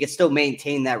 but he could still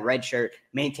maintain that red shirt,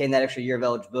 maintain that extra year of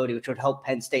eligibility, which would help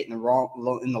Penn State in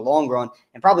the long run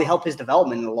and probably help his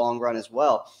development in the long run as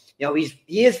well.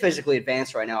 He is physically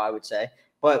advanced right now, I would say,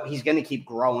 but he's going to keep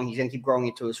growing. He's going to keep growing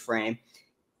into his frame.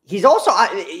 He's also,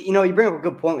 you bring up a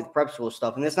good point with prep school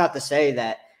stuff, and that's not to say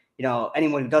that,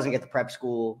 anyone who doesn't get the prep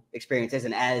school experience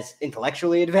isn't as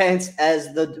intellectually advanced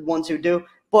as the ones who do,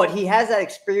 but he has that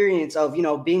experience of,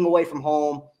 being away from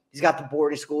home. He's got the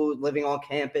boarding school, living on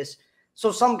campus.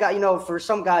 So some guy, for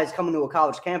some guys coming to a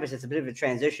college campus, it's a bit of a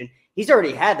transition. He's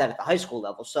already had that at the high school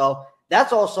level. So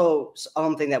that's also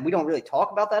something that we don't really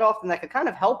talk about that often that could kind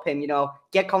of help him,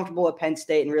 get comfortable at Penn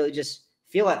State and really just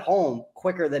feel at home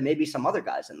quicker than maybe some other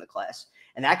guys in the class.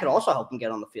 And that could also help him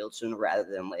get on the field sooner rather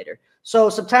than later. So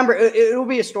September, it will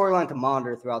be a storyline to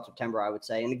monitor throughout September, I would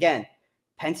say. And again,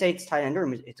 Penn State's tight end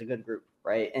room, it's a good group,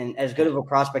 right? And as good of a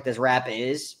prospect as Rapp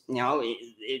is,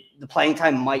 the playing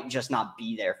time might just not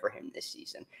be there for him this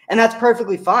season. And that's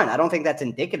perfectly fine. I don't think that's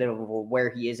indicative of where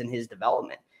he is in his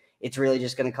development. It's really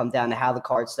just going to come down to how the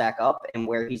cards stack up and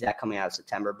where he's at coming out of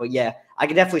September. But yeah, I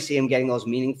could definitely see him getting those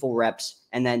meaningful reps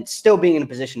and then still being in a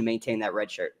position to maintain that red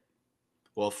shirt.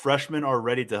 Well, freshmen are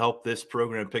ready to help this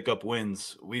program pick up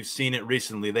wins. We've seen it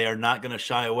recently. They are not going to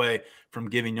shy away from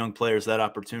giving young players that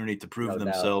opportunity to prove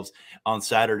themselves on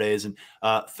Saturdays. And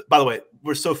by the way,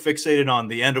 we're so fixated on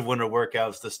the end of winter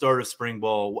workouts, the start of spring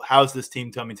ball. How's this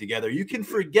team coming together? You can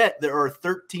forget there are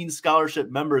 13 scholarship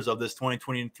members of this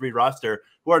 2023 roster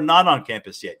who are not on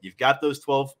campus yet. You've got those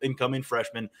 12 incoming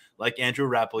freshmen like Andrew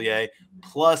Rappleyea,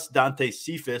 plus Dante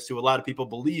Cephas, who a lot of people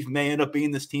believe may end up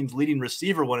being this team's leading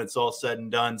receiver when it's all said and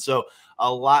done. So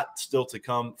a lot still to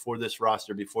come for this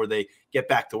roster before they get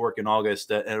back to work in August.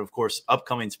 And of course,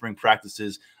 upcoming spring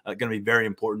practices going to be very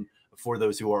important for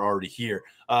those who are already here.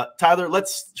 Tyler,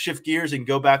 let's shift gears and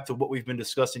go back to what we've been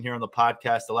discussing here on the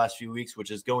podcast the last few weeks, which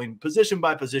is going position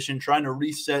by position, trying to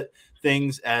reset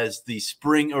things as the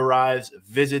spring arrives,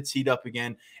 visits heat up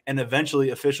again, and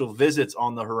eventually official visits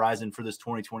on the horizon for this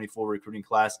 2024 recruiting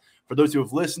class. For those who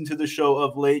have listened to the show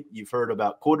of late, you've heard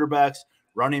about quarterbacks,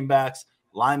 running backs,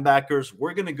 linebackers.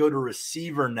 We're going to go to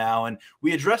receiver now. And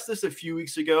we addressed this a few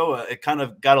weeks ago. It kind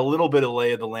of got a little bit of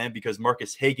lay of the land because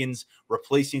Marcus Higgins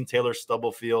replacing Taylor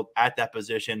Stubblefield at that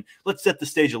position. Let's set the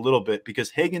stage a little bit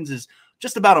because Higgins is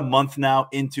just about a month now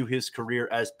into his career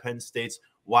as Penn State's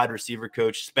wide receiver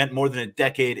coach, spent more than a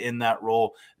decade in that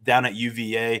role down at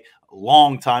UVA, a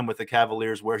long time with the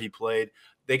Cavaliers where he played.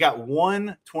 They got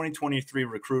one 2023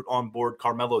 recruit on board.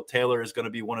 Carmelo Taylor is going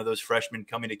to be one of those freshmen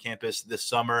coming to campus this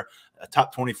summer, a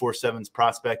top 24/7's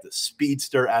prospect, a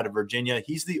speedster out of Virginia.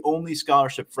 He's the only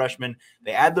scholarship freshman.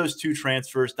 They add those two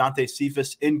transfers, Dante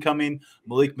Cephas incoming,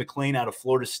 Malik McLean out of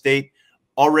Florida State,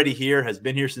 already here, has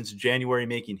been here since January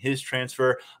making his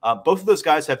transfer. Both of those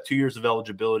guys have 2 years of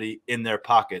eligibility in their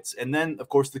pockets. And then, of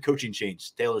course, the coaching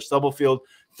change. Taylor Stubblefield,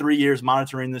 3 years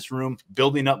monitoring this room,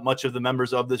 building up much of the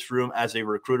members of this room as a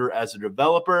recruiter, as a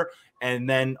developer, and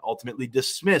then ultimately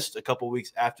dismissed a couple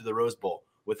weeks after the Rose Bowl.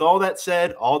 with all that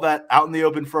said, all that out in the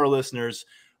open for our listeners,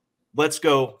 let's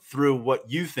go through what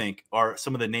you think are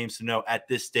some of the names to know at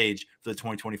this stage for the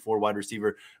 2024 wide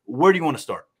receiver. Where do you want to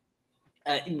start?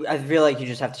 I feel like you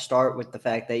just have to start with the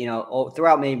fact that,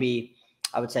 throughout maybe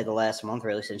I would say the last month,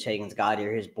 really, since Hagen's got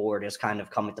here, his board has kind of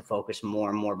come into focus more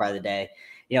and more by the day.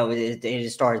 It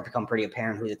has started to become pretty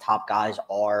apparent who the top guys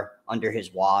are under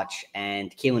his watch.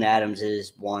 And Keelan Adams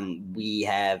is one we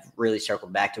have really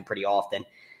circled back to pretty often.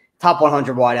 Top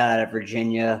 100 wideout out of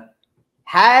Virginia.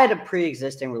 Had a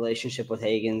pre-existing relationship with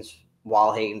Hagens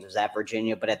while Hagens was at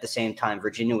Virginia, but at the same time,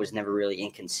 Virginia was never really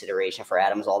in consideration for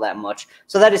Adams all that much.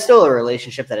 So that is still a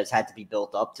relationship that has had to be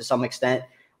built up to some extent.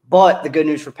 But the good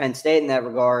news for Penn State in that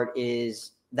regard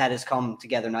is that has come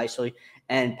together nicely.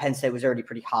 And Penn State was already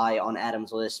pretty high on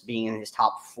Adams' list, being in his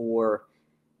top 4,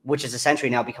 which has essentially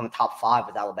now become a top 5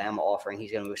 with Alabama offering.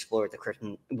 He's going to explore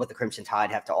what the Crimson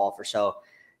Tide have to offer. So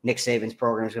Nick Saban's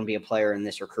program is going to be a player in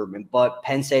this recruitment. But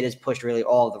Penn State has pushed really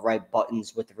all of the right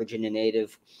buttons with the Virginia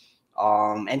native.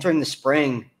 Entering the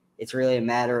spring, it's really a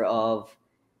matter of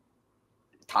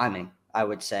timing, I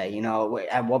would say.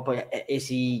 At what point is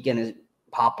he going to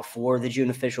pop before the June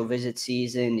official visit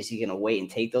season? Is he going to wait and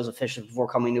take those officials before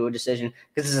coming to a decision?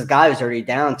 Because this is a guy who's already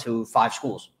down to 5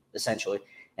 schools, essentially.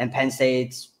 And Penn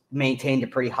State's maintained a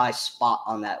pretty high spot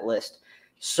on that list.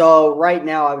 So right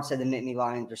now, I would say the Nittany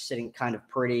Lions are sitting kind of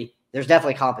pretty. There's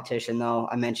definitely competition, though.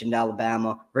 I mentioned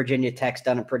Alabama. Virginia Tech's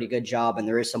done a pretty good job, and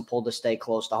there is some pull to stay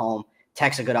close to home.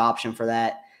 Tech's a good option for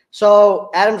that. So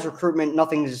Adams' recruitment,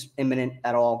 nothing's imminent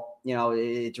at all.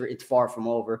 It's far from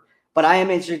over. But I am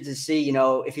interested to see,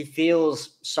 if he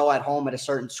feels so at home at a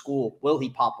certain school, will he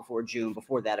pop before June,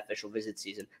 before that official visit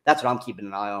season? That's what I'm keeping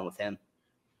an eye on with him.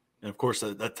 And, of course,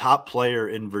 the top player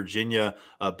in Virginia,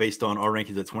 based on our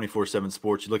rankings at 24/7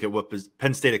 Sports, you look at what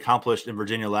Penn State accomplished in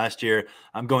Virginia last year.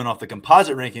 I'm going off the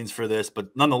composite rankings for this,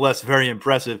 but nonetheless, very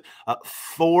impressive.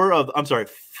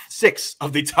 6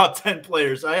 of the top 10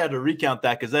 players. I had to recount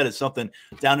that because that is something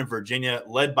down in Virginia,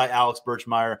 led by Alex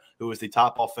Birchmeier, who was the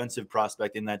top offensive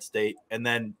prospect in that state, and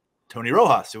then Tony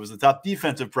Rojas, who was the top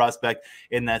defensive prospect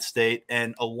in that state.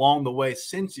 And along the way,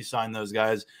 since you signed those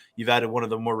guys, you've added one of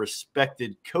the more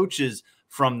respected coaches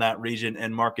from that region,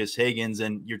 and Marcus Hagens.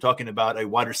 And you're talking about a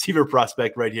wide receiver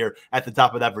prospect right here at the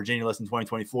top of that Virginia list in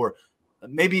 2024.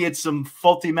 Maybe it's some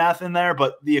faulty math in there,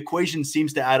 but the equation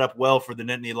seems to add up well for the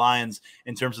Nittany Lions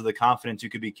in terms of the confidence you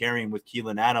could be carrying with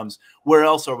Keelan Adams. Where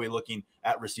else are we looking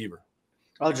at receiver?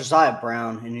 Oh, Josiah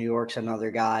Brown in New York's another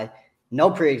guy. No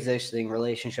pre-existing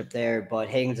relationship there, but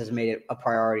Hagens has made it a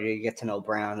priority to get to know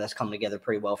Brown. That's come together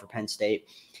pretty well for Penn State.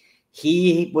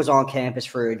 He was on campus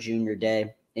for a junior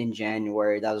day in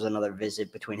January. That was another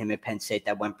visit between him and Penn State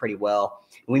that went pretty well.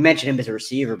 We mentioned him as a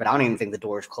receiver, but I don't even think the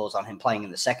door's closed on him playing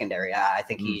in the secondary. I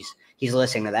think he's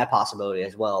listening to that possibility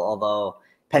as well, although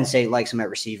Penn State likes him at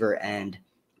receiver, and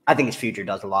I think his future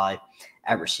does lie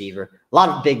at receiver. A lot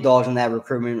of big dogs in that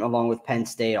recruitment, along with Penn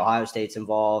State. Ohio State's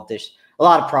involved. There's a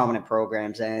lot of prominent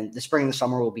programs, and the spring and the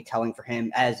summer will be telling for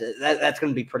him, as that's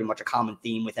going to be pretty much a common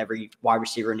theme with every wide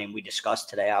receiver name we discussed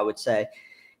today. I would say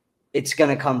it's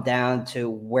going to come down to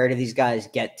where do these guys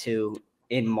get to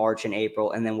in March and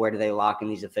April, and then where do they lock in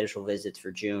these official visits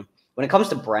for June. When it comes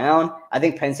to Brown, I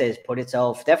think Penn State has put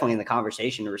itself definitely in the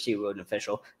conversation to receive an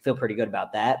official. Feel pretty good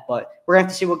about that, but we're going to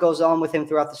have to see what goes on with him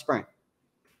throughout the spring.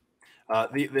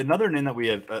 Another name that we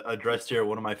have addressed here,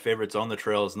 one of my favorites on the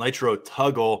trail, is Nitro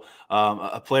Tuggle,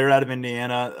 a player out of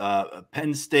Indiana.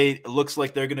 Penn State looks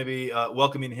like they're going to be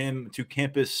welcoming him to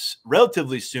campus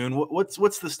relatively soon.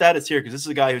 What's the status here? Because this is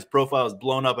a guy whose profile is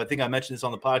blown up. I think I mentioned this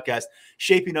on the podcast,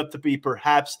 shaping up to be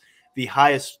perhaps the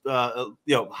highest,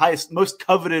 most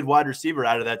coveted wide receiver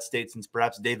out of that state since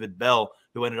perhaps David Bell,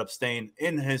 who ended up staying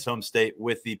in his home state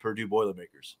with the Purdue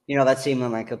Boilermakers. That's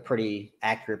seeming like a pretty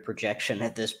accurate projection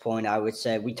at this point, I would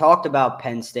say. We talked about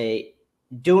Penn State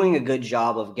doing a good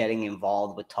job of getting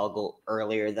involved with Tuggle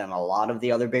earlier than a lot of the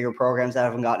other bigger programs that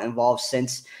haven't gotten involved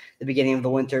since the beginning of the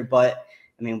winter. But,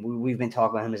 we've been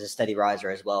talking about him as a steady riser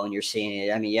as well, and you're seeing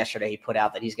it. Yesterday he put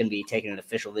out that he's going to be taking an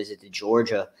official visit to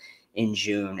Georgia in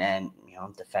June, and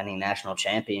defending national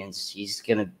champions. He's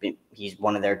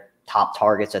one of their top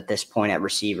targets at this point at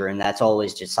receiver, and that's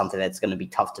always just something that's going to be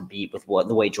tough to beat with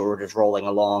the way Georgia's rolling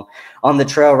along on the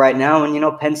trail right now.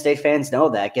 And Penn State fans know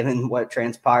that, given what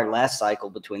transpired last cycle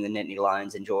between the Nittany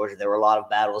Lions and Georgia. There were a lot of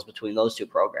battles between those two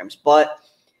programs, but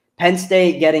Penn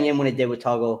State getting in when it did with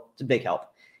Tuggle, it's a big help.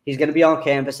 He's going to be on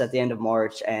campus at the end of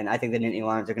March, and I think the Nittany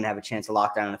Lions are going to have a chance to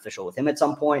lock down an official with him at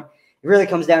some point. It really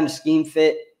comes down to scheme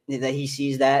fit, that he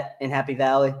sees that in Happy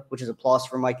Valley, which is a plus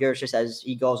for Mike Yurcich as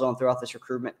he goes on throughout this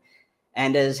recruitment.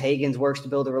 And as Hagans works to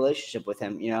build a relationship with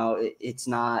him, it's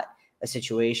not a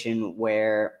situation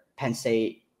where Penn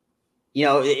State,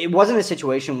 it wasn't a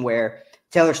situation where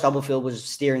Taylor Stubblefield was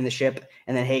steering the ship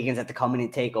and then Hagans had to come in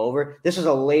and take over. This was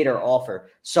a later offer.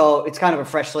 So it's kind of a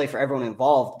fresh slate for everyone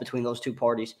involved between those two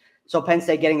parties. So Penn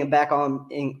State getting him back on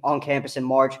campus in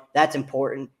March, that's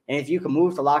important. And if you can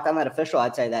move to lock down that official,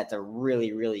 I'd say that's a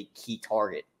really, really key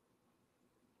target.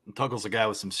 Tuckle's a guy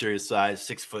with some serious size,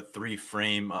 6'3"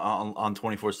 frame on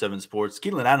 24/7 Sports.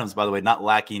 Keelan Adams, by the way, not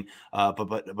lacking,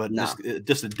 but no.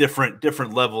 just a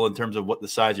different level in terms of what the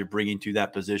size you're bringing to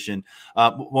that position.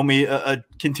 When we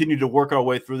continue to work our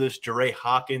way through this, Jere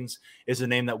Hawkins is a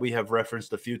name that we have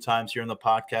referenced a few times here in the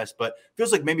podcast, but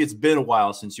feels like maybe it's been a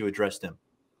while since you addressed him.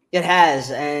 It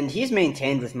has, and he's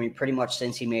maintained with me pretty much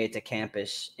since he made it to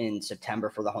campus in September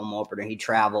for the home opener. He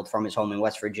traveled from his home in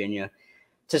West Virginia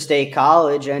to State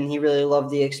College, and he really loved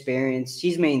the experience.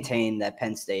 He's maintained that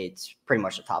Penn State's pretty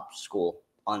much the top school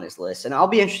on his list, and I'll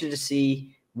be interested to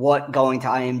see what going to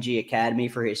IMG Academy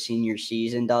for his senior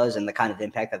season does and the kind of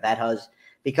impact that has,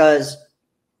 because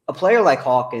a player like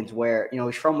Hawkins, where,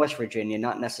 he's from West Virginia,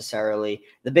 not necessarily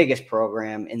the biggest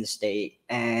program in the state,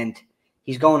 and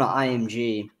he's going to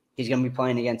IMG. He's going to be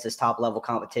playing against this top-level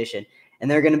competition, and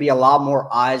there are going to be a lot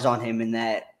more eyes on him in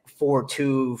that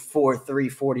 4.2, 4.3,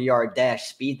 40-yard dash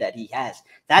speed that he has.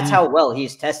 That's how well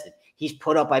he's tested. He's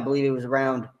put up, I believe it was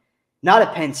around, not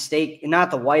at Penn State,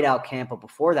 not the whiteout camp, but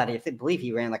before that, I believe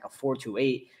he ran like a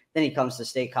 4.28. Then he comes to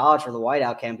State College for the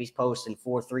whiteout camp. He's posting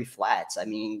 4.3 flats. I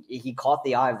mean, he caught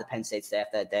the eye of the Penn State staff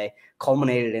that day,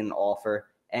 culminated in an offer,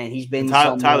 and he's been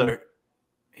Tyler.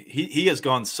 He has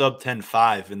gone sub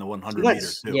 10.5 in the 100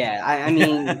 meters too. Yeah, I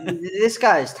mean, this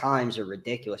guy's times are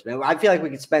ridiculous, man. I feel like we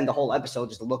could spend the whole episode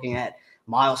just looking at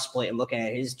mile split and looking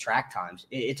at his track times.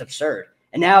 It's absurd.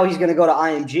 And now he's going to go to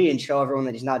IMG and show everyone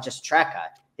that he's not just a track guy.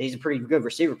 He's a pretty good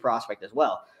receiver prospect as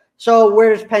well. So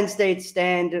where does Penn State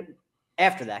stand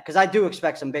after that? Because I do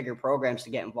expect some bigger programs to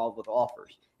get involved with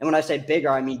offers. And when I say bigger,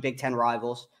 I mean Big Ten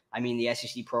rivals. I mean the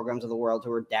SEC programs of the world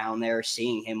who are down there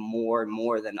seeing him more and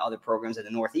more than other programs in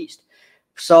the Northeast.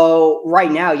 So right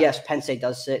now, yes, Penn State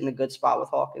does sit in a good spot with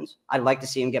Hawkins. I'd like to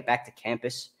see him get back to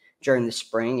campus during the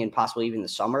spring and possibly even the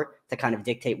summer to kind of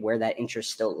dictate where that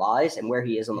interest still lies and where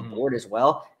he is on the board as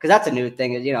well. Because that's a new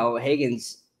thing.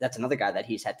 Hagans, that's another guy that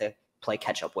he's had to play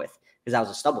catch up with because that was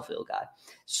a Stubblefield guy.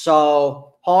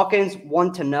 So Hawkins,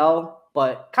 one to know,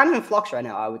 but kind of in flux right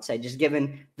now, I would say, just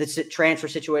given the transfer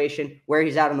situation, where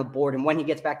he's out on the board, and when he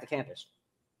gets back to campus.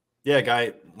 Yeah,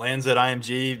 guy lands at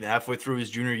IMG halfway through his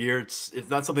junior year. It's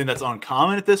not something that's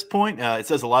uncommon at this point. It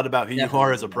says a lot about who you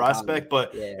are as a prospect,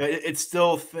 but it's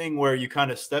still a thing where you kind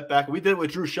of step back. We did it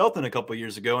with Drew Shelton a couple of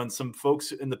years ago, and some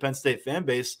folks in the Penn State fan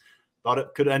base thought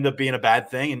it could end up being a bad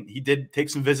thing, and he did take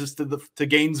some visits to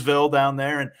Gainesville down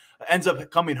there and ends up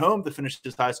coming home to finish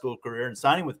his high school career and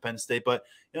signing with Penn State. But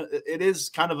it is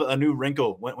kind of a new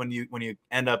wrinkle when you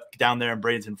end up down there in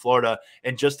Bradenton, Florida,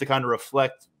 and just to kind of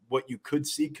reflect what you could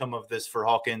see come of this for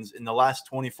Hawkins in the last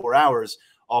 24 hours,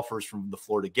 offers from the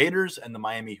Florida Gators and the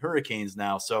Miami Hurricanes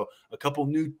now. So a couple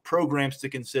new programs to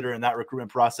consider in that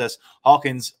recruitment process.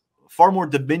 Hawkins, far more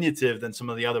diminutive than some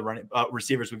of the other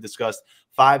receivers we've discussed,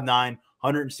 5'9",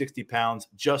 160 pounds,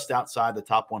 just outside the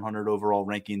top 100 overall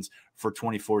rankings for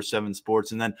 24/7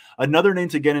 Sports. And then another name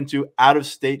to get into out of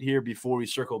state here before we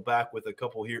circle back with a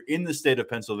couple here in the state of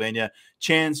Pennsylvania,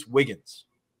 Chance Wiggins.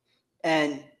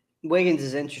 And Wiggins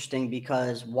is interesting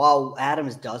because while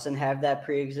Adams doesn't have that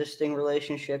pre-existing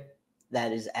relationship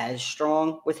that is as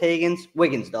strong with Hagans,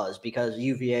 Wiggins does, because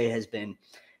UVA has been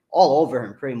all over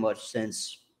him pretty much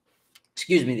since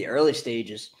the early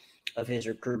stages of his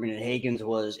recruitment, and Hagans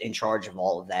was in charge of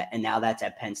all of that, and now that's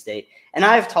at Penn State. And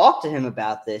I've talked to him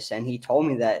about this, and he told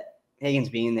me that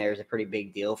Hagans being there is a pretty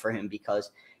big deal for him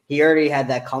because he already had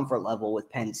that comfort level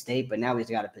with Penn State, but now he's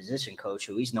got a position coach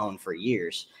who he's known for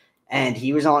years. And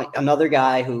he was on another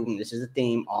guy who, this is the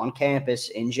theme, on campus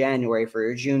in January for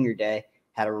his junior day,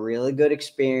 had a really good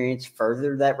experience,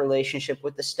 furthered that relationship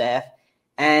with the staff.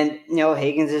 And,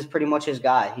 Hagans is pretty much his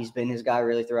guy. He's been his guy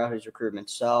really throughout his recruitment.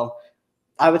 So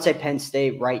I would say Penn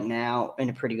State right now in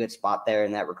a pretty good spot there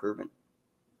in that recruitment.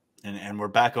 And we're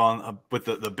back on with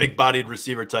the big-bodied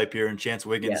receiver type here in Chance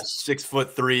Wiggins, yes.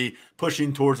 6'3",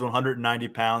 pushing towards 190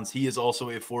 pounds. He is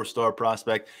also a 4-star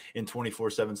prospect in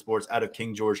 24/7 Sports out of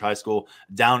King George High School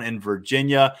down in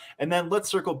Virginia. And then let's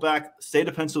circle back, state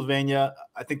of Pennsylvania.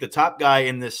 I think the top guy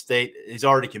in this state is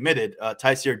already committed.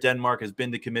 Tyseer Denmark has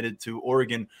been committed to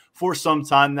Oregon for some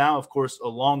time now. Of course,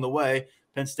 along the way,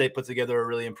 Penn State put together a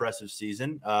really impressive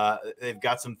season. They've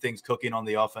got some things cooking on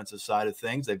the offensive side of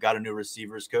things. They've got a new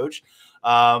receivers coach.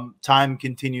 Time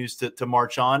continues to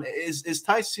march on. Is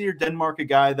Tyseer Denmark a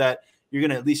guy that you're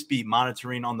going to at least be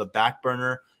monitoring on the back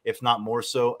burner, if not more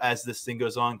so, as this thing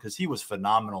goes on? Because he was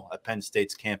phenomenal at Penn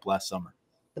State's camp last summer.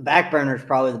 The back burner is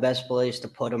probably the best place to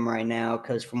put him right now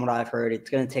because from what I've heard, it's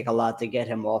going to take a lot to get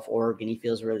him off Oregon. He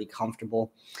feels really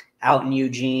comfortable out in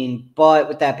Eugene. But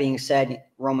with that being said,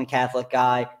 Roman Catholic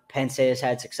guy, Penn State has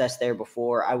had success there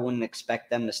before. I wouldn't expect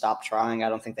them to stop trying. I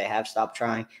don't think they have stopped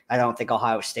trying. I don't think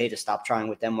Ohio State has stopped trying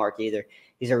with Denmark either.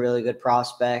 He's a really good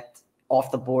prospect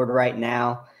off the board right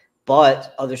now.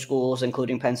 But other schools,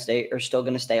 including Penn State, are still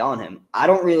going to stay on him. I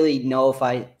don't really know if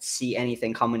I see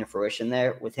anything coming to fruition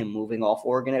there with him moving off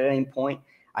Oregon at any point.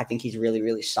 I think he's really,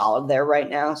 really solid there right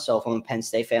now. So if I'm a Penn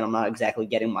State fan, I'm not exactly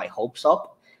getting my hopes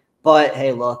up. But,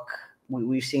 hey, look,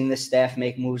 we've seen this staff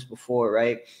make moves before,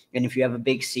 right? And if you have a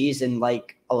big season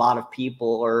like a lot of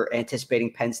people are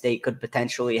anticipating Penn State could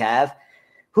potentially have,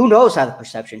 who knows how the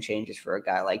perception changes for a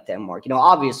guy like Denmark?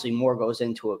 Obviously more goes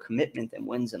into a commitment than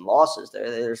wins and losses.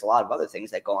 There's a lot of other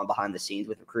things that go on behind the scenes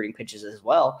with recruiting pitches as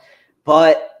well.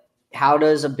 But how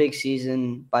does a big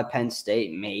season by Penn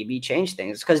State maybe change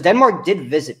things? Because Denmark did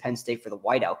visit Penn State for the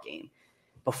whiteout game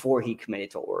before he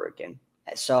committed to Oregon.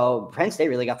 So Penn State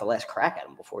really got the last crack at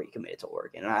him before he committed to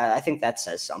Oregon. And I think that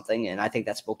says something, and I think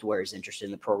that spoke to where his interest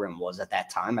in the program was at that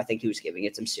time. I think he was giving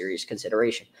it some serious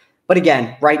consideration. But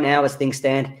again, right now, as things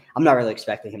stand, I'm not really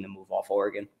expecting him to move off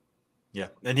Oregon. Yeah,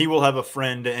 and he will have a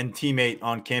friend and teammate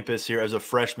on campus here as a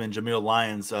freshman, Nittany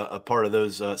Lions, a part of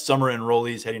those summer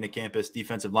enrollees heading to campus,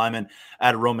 defensive lineman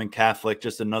at Roman Catholic.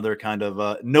 Just another kind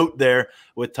of note there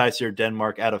with Tyseer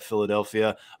Denmark out of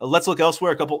Philadelphia. Let's look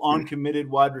elsewhere. A couple uncommitted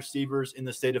wide receivers in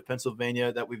the state of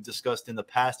Pennsylvania that we've discussed in the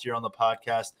past here on the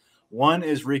podcast. One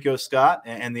is Rico Scott,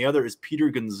 and the other is Peter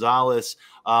Gonzalez.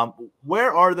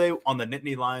 Where are they on the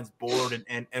Nittany Lions board,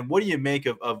 and what do you make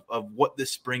of what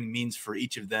this spring means for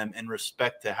each of them in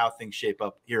respect to how things shape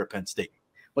up here at Penn State?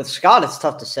 With Scott, it's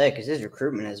tough to say because his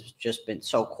recruitment has just been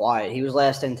so quiet. He was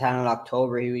last in town in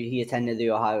October. He attended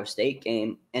the Ohio State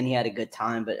game, and he had a good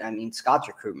time. But, Scott's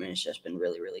recruitment has just been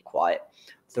really, really quiet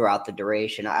throughout the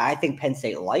duration. I think Penn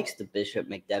State likes the Bishop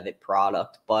McDevitt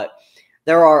product, but –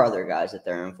 there are other guys that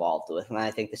they're involved with, and I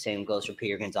think the same goes for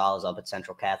Peter Gonzalez up at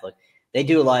Central Catholic. They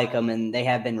do like him, and they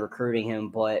have been recruiting him,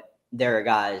 but there are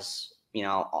guys,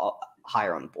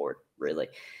 higher on the board, really.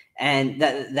 And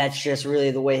that's just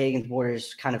really the way Hagan's board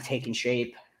is kind of taking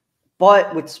shape.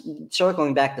 But with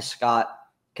circling back to Scott,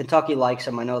 Kentucky likes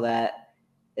him. I know that.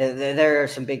 There are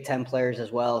some Big Ten players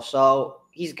as well, so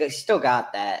he's still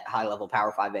got that high-level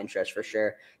Power 5 interest for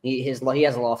sure. He has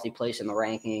a lofty place in the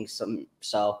rankings,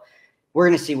 so we're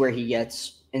going to see where he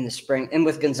gets in the spring. And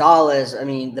with Gonzalez,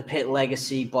 the Pitt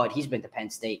legacy, but he's been to Penn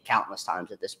State countless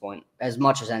times at this point, as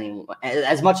much as any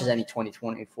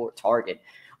 2024 target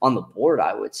on the board,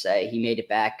 I would say. He made it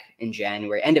back in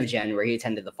January, end of January. He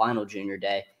attended the final junior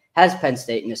day, has Penn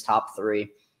State in his top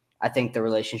 3. I think the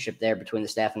relationship there between the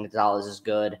staff and Gonzalez is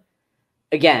good.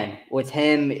 Again, with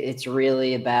him, it's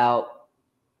really about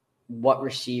what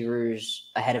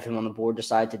receivers ahead of him on the board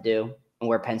decide to do and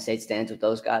where Penn State stands with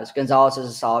those guys. Gonzalez is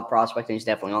a solid prospect, and he's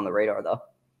definitely on the radar, though.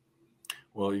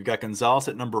 Well, you've got Gonzalez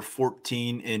at number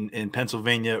 14 in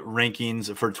Pennsylvania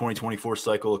rankings for 2024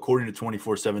 cycle, according to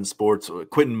 24/7 Sports.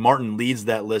 Quentin Martin leads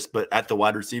that list, but at the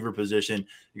wide receiver position,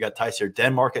 you got Tyseer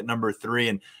Denmark at number 3,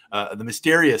 and the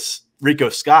mysterious Rico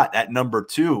Scott at number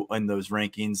 2 in those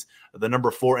rankings. The number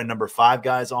 4 and number 5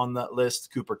 guys on that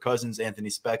list, Cooper Cousins, Anthony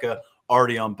Specca,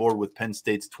 already on board with Penn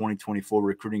State's 2024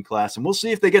 recruiting class. And we'll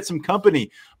see if they get some company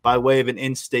by way of an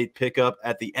in-state pickup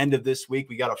at the end of this week.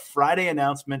 We got a Friday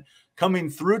announcement coming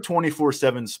through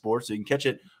 24/7 Sports. So you can catch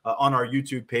it on our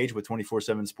YouTube page with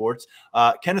 24/7 Sports.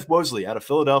 Kenneth Wosley out of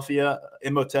Philadelphia,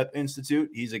 Imhotep Institute.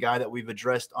 He's a guy that we've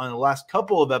addressed on the last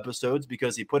couple of episodes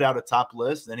because he put out a top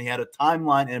list. Then he had a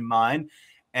timeline in mind.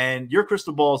 And your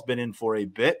crystal ball has been in for a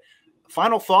bit.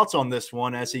 Final thoughts on this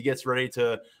one as he gets ready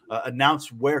to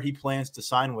announce where he plans to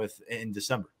sign with in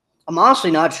December? I'm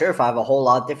honestly not sure if I have a whole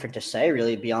lot different to say,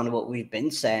 really, beyond what we've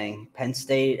been saying. Penn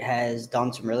State has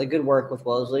done some really good work with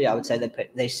Wosley. I would say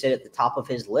that they sit at the top of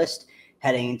his list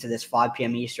heading into this 5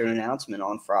 p.m. Eastern announcement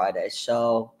on Friday.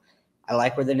 So I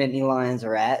like where the Nittany Lions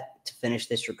are at to finish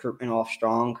this recruitment off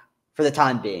strong for the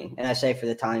time being. And I say for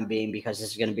the time being because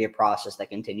this is going to be a process that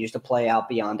continues to play out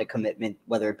beyond a commitment,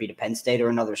 whether it be to Penn State or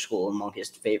another school among his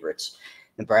favorites.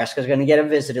 Nebraska's going to get a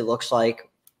visit, it looks like,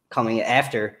 coming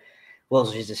after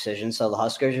Wosley's decision. So the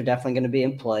Huskers are definitely going to be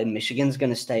in play. Michigan's going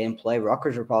to stay in play.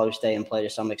 Rutgers will probably stay in play to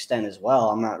some extent as well.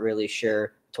 I'm not really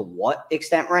sure to what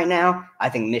extent right now. I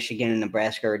think Michigan and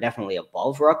Nebraska are definitely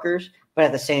above Rutgers, but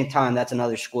at the same time, that's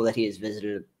another school that he has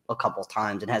visited a couple of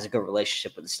times and has a good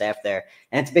relationship with the staff there.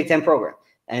 And it's a Big Ten program,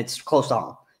 and it's close to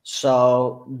home.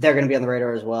 So they're going to be on the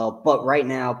radar as well. But right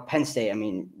now, Penn State, I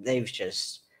mean, they've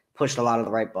just pushed a lot of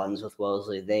the right buttons with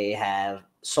Wellesley. They have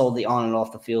sold the on and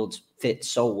off the field fit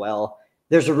so well.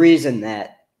 There's a reason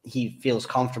that he feels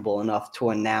comfortable enough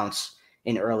to announce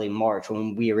in early March,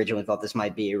 when we originally thought this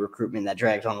might be a recruitment that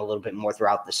drags on a little bit more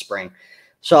throughout the spring.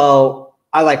 So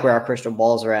I like where our crystal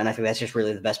balls are at, and I think that's just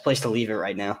really the best place to leave it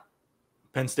right now.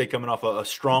 Penn State coming off a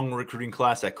strong recruiting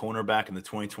class at cornerback in the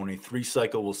 2023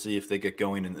 cycle. We'll see if they get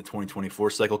going in the 2024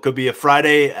 cycle. Could be a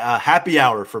Friday happy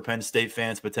hour for Penn State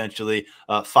fans potentially.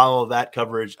 Follow that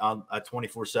coverage on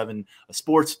 247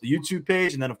 Sports, the YouTube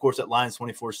page, and then, of course, at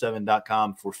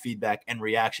Lions247.com for feedback and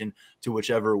reaction to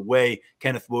whichever way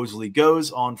Kenneth Mosley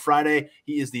goes on Friday.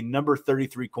 He is the number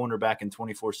 33 cornerback in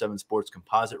 247 Sports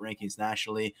composite rankings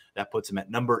nationally. That puts him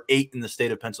at number 8 in the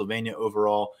state of Pennsylvania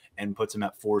overall and puts him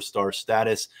at 4-star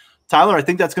status. Tyler, I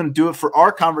think that's going to do it for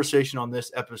our conversation on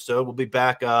this episode. We'll be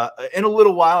back in a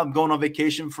little while. I'm going on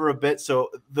vacation for a bit, so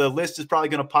the list is probably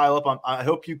going to pile up. I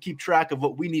hope you keep track of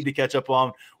what we need to catch up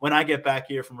on when I get back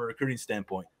here from a recruiting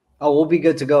standpoint. Oh, we'll be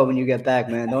good to go when you get back,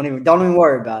 man. Don't even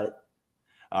worry about it.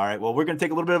 All right, well, we're going to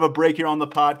take a little bit of a break here on the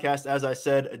podcast, as I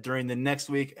said, during the next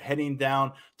week, heading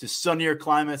down to sunnier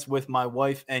climates with my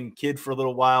wife and kid for a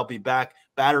little while. Be back,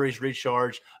 batteries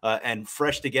recharged, and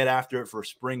fresh to get after it for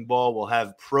spring ball. We'll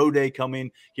have pro day coming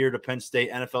here to Penn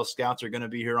State. NFL scouts are going to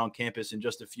be here on campus in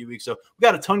just a few weeks. So we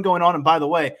got a ton going on. And by the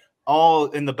way, all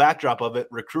in the backdrop of it,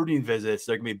 recruiting visits.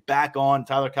 They're going to be back on.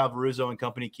 Tyler Calvaruso and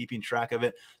company keeping track of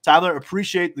it. Tyler,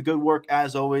 appreciate the good work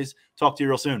as always. Talk to you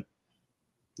real soon.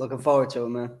 Looking forward to it,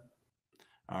 man.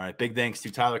 All right. Big thanks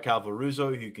to Tyler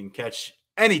Calvaruso, who you can catch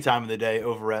any time of the day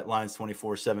over at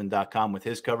Lions247.com with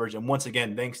his coverage. And once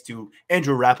again, thanks to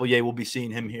Andrew Rappleyea. We'll be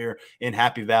seeing him here in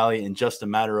Happy Valley in just a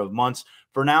matter of months.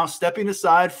 For now, stepping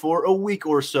aside for a week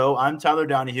or so, I'm Tyler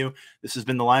Donahue. This has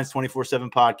been the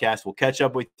Lions247 podcast. We'll catch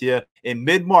up with you in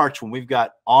mid-March when we've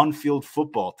got on-field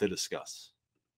football to discuss.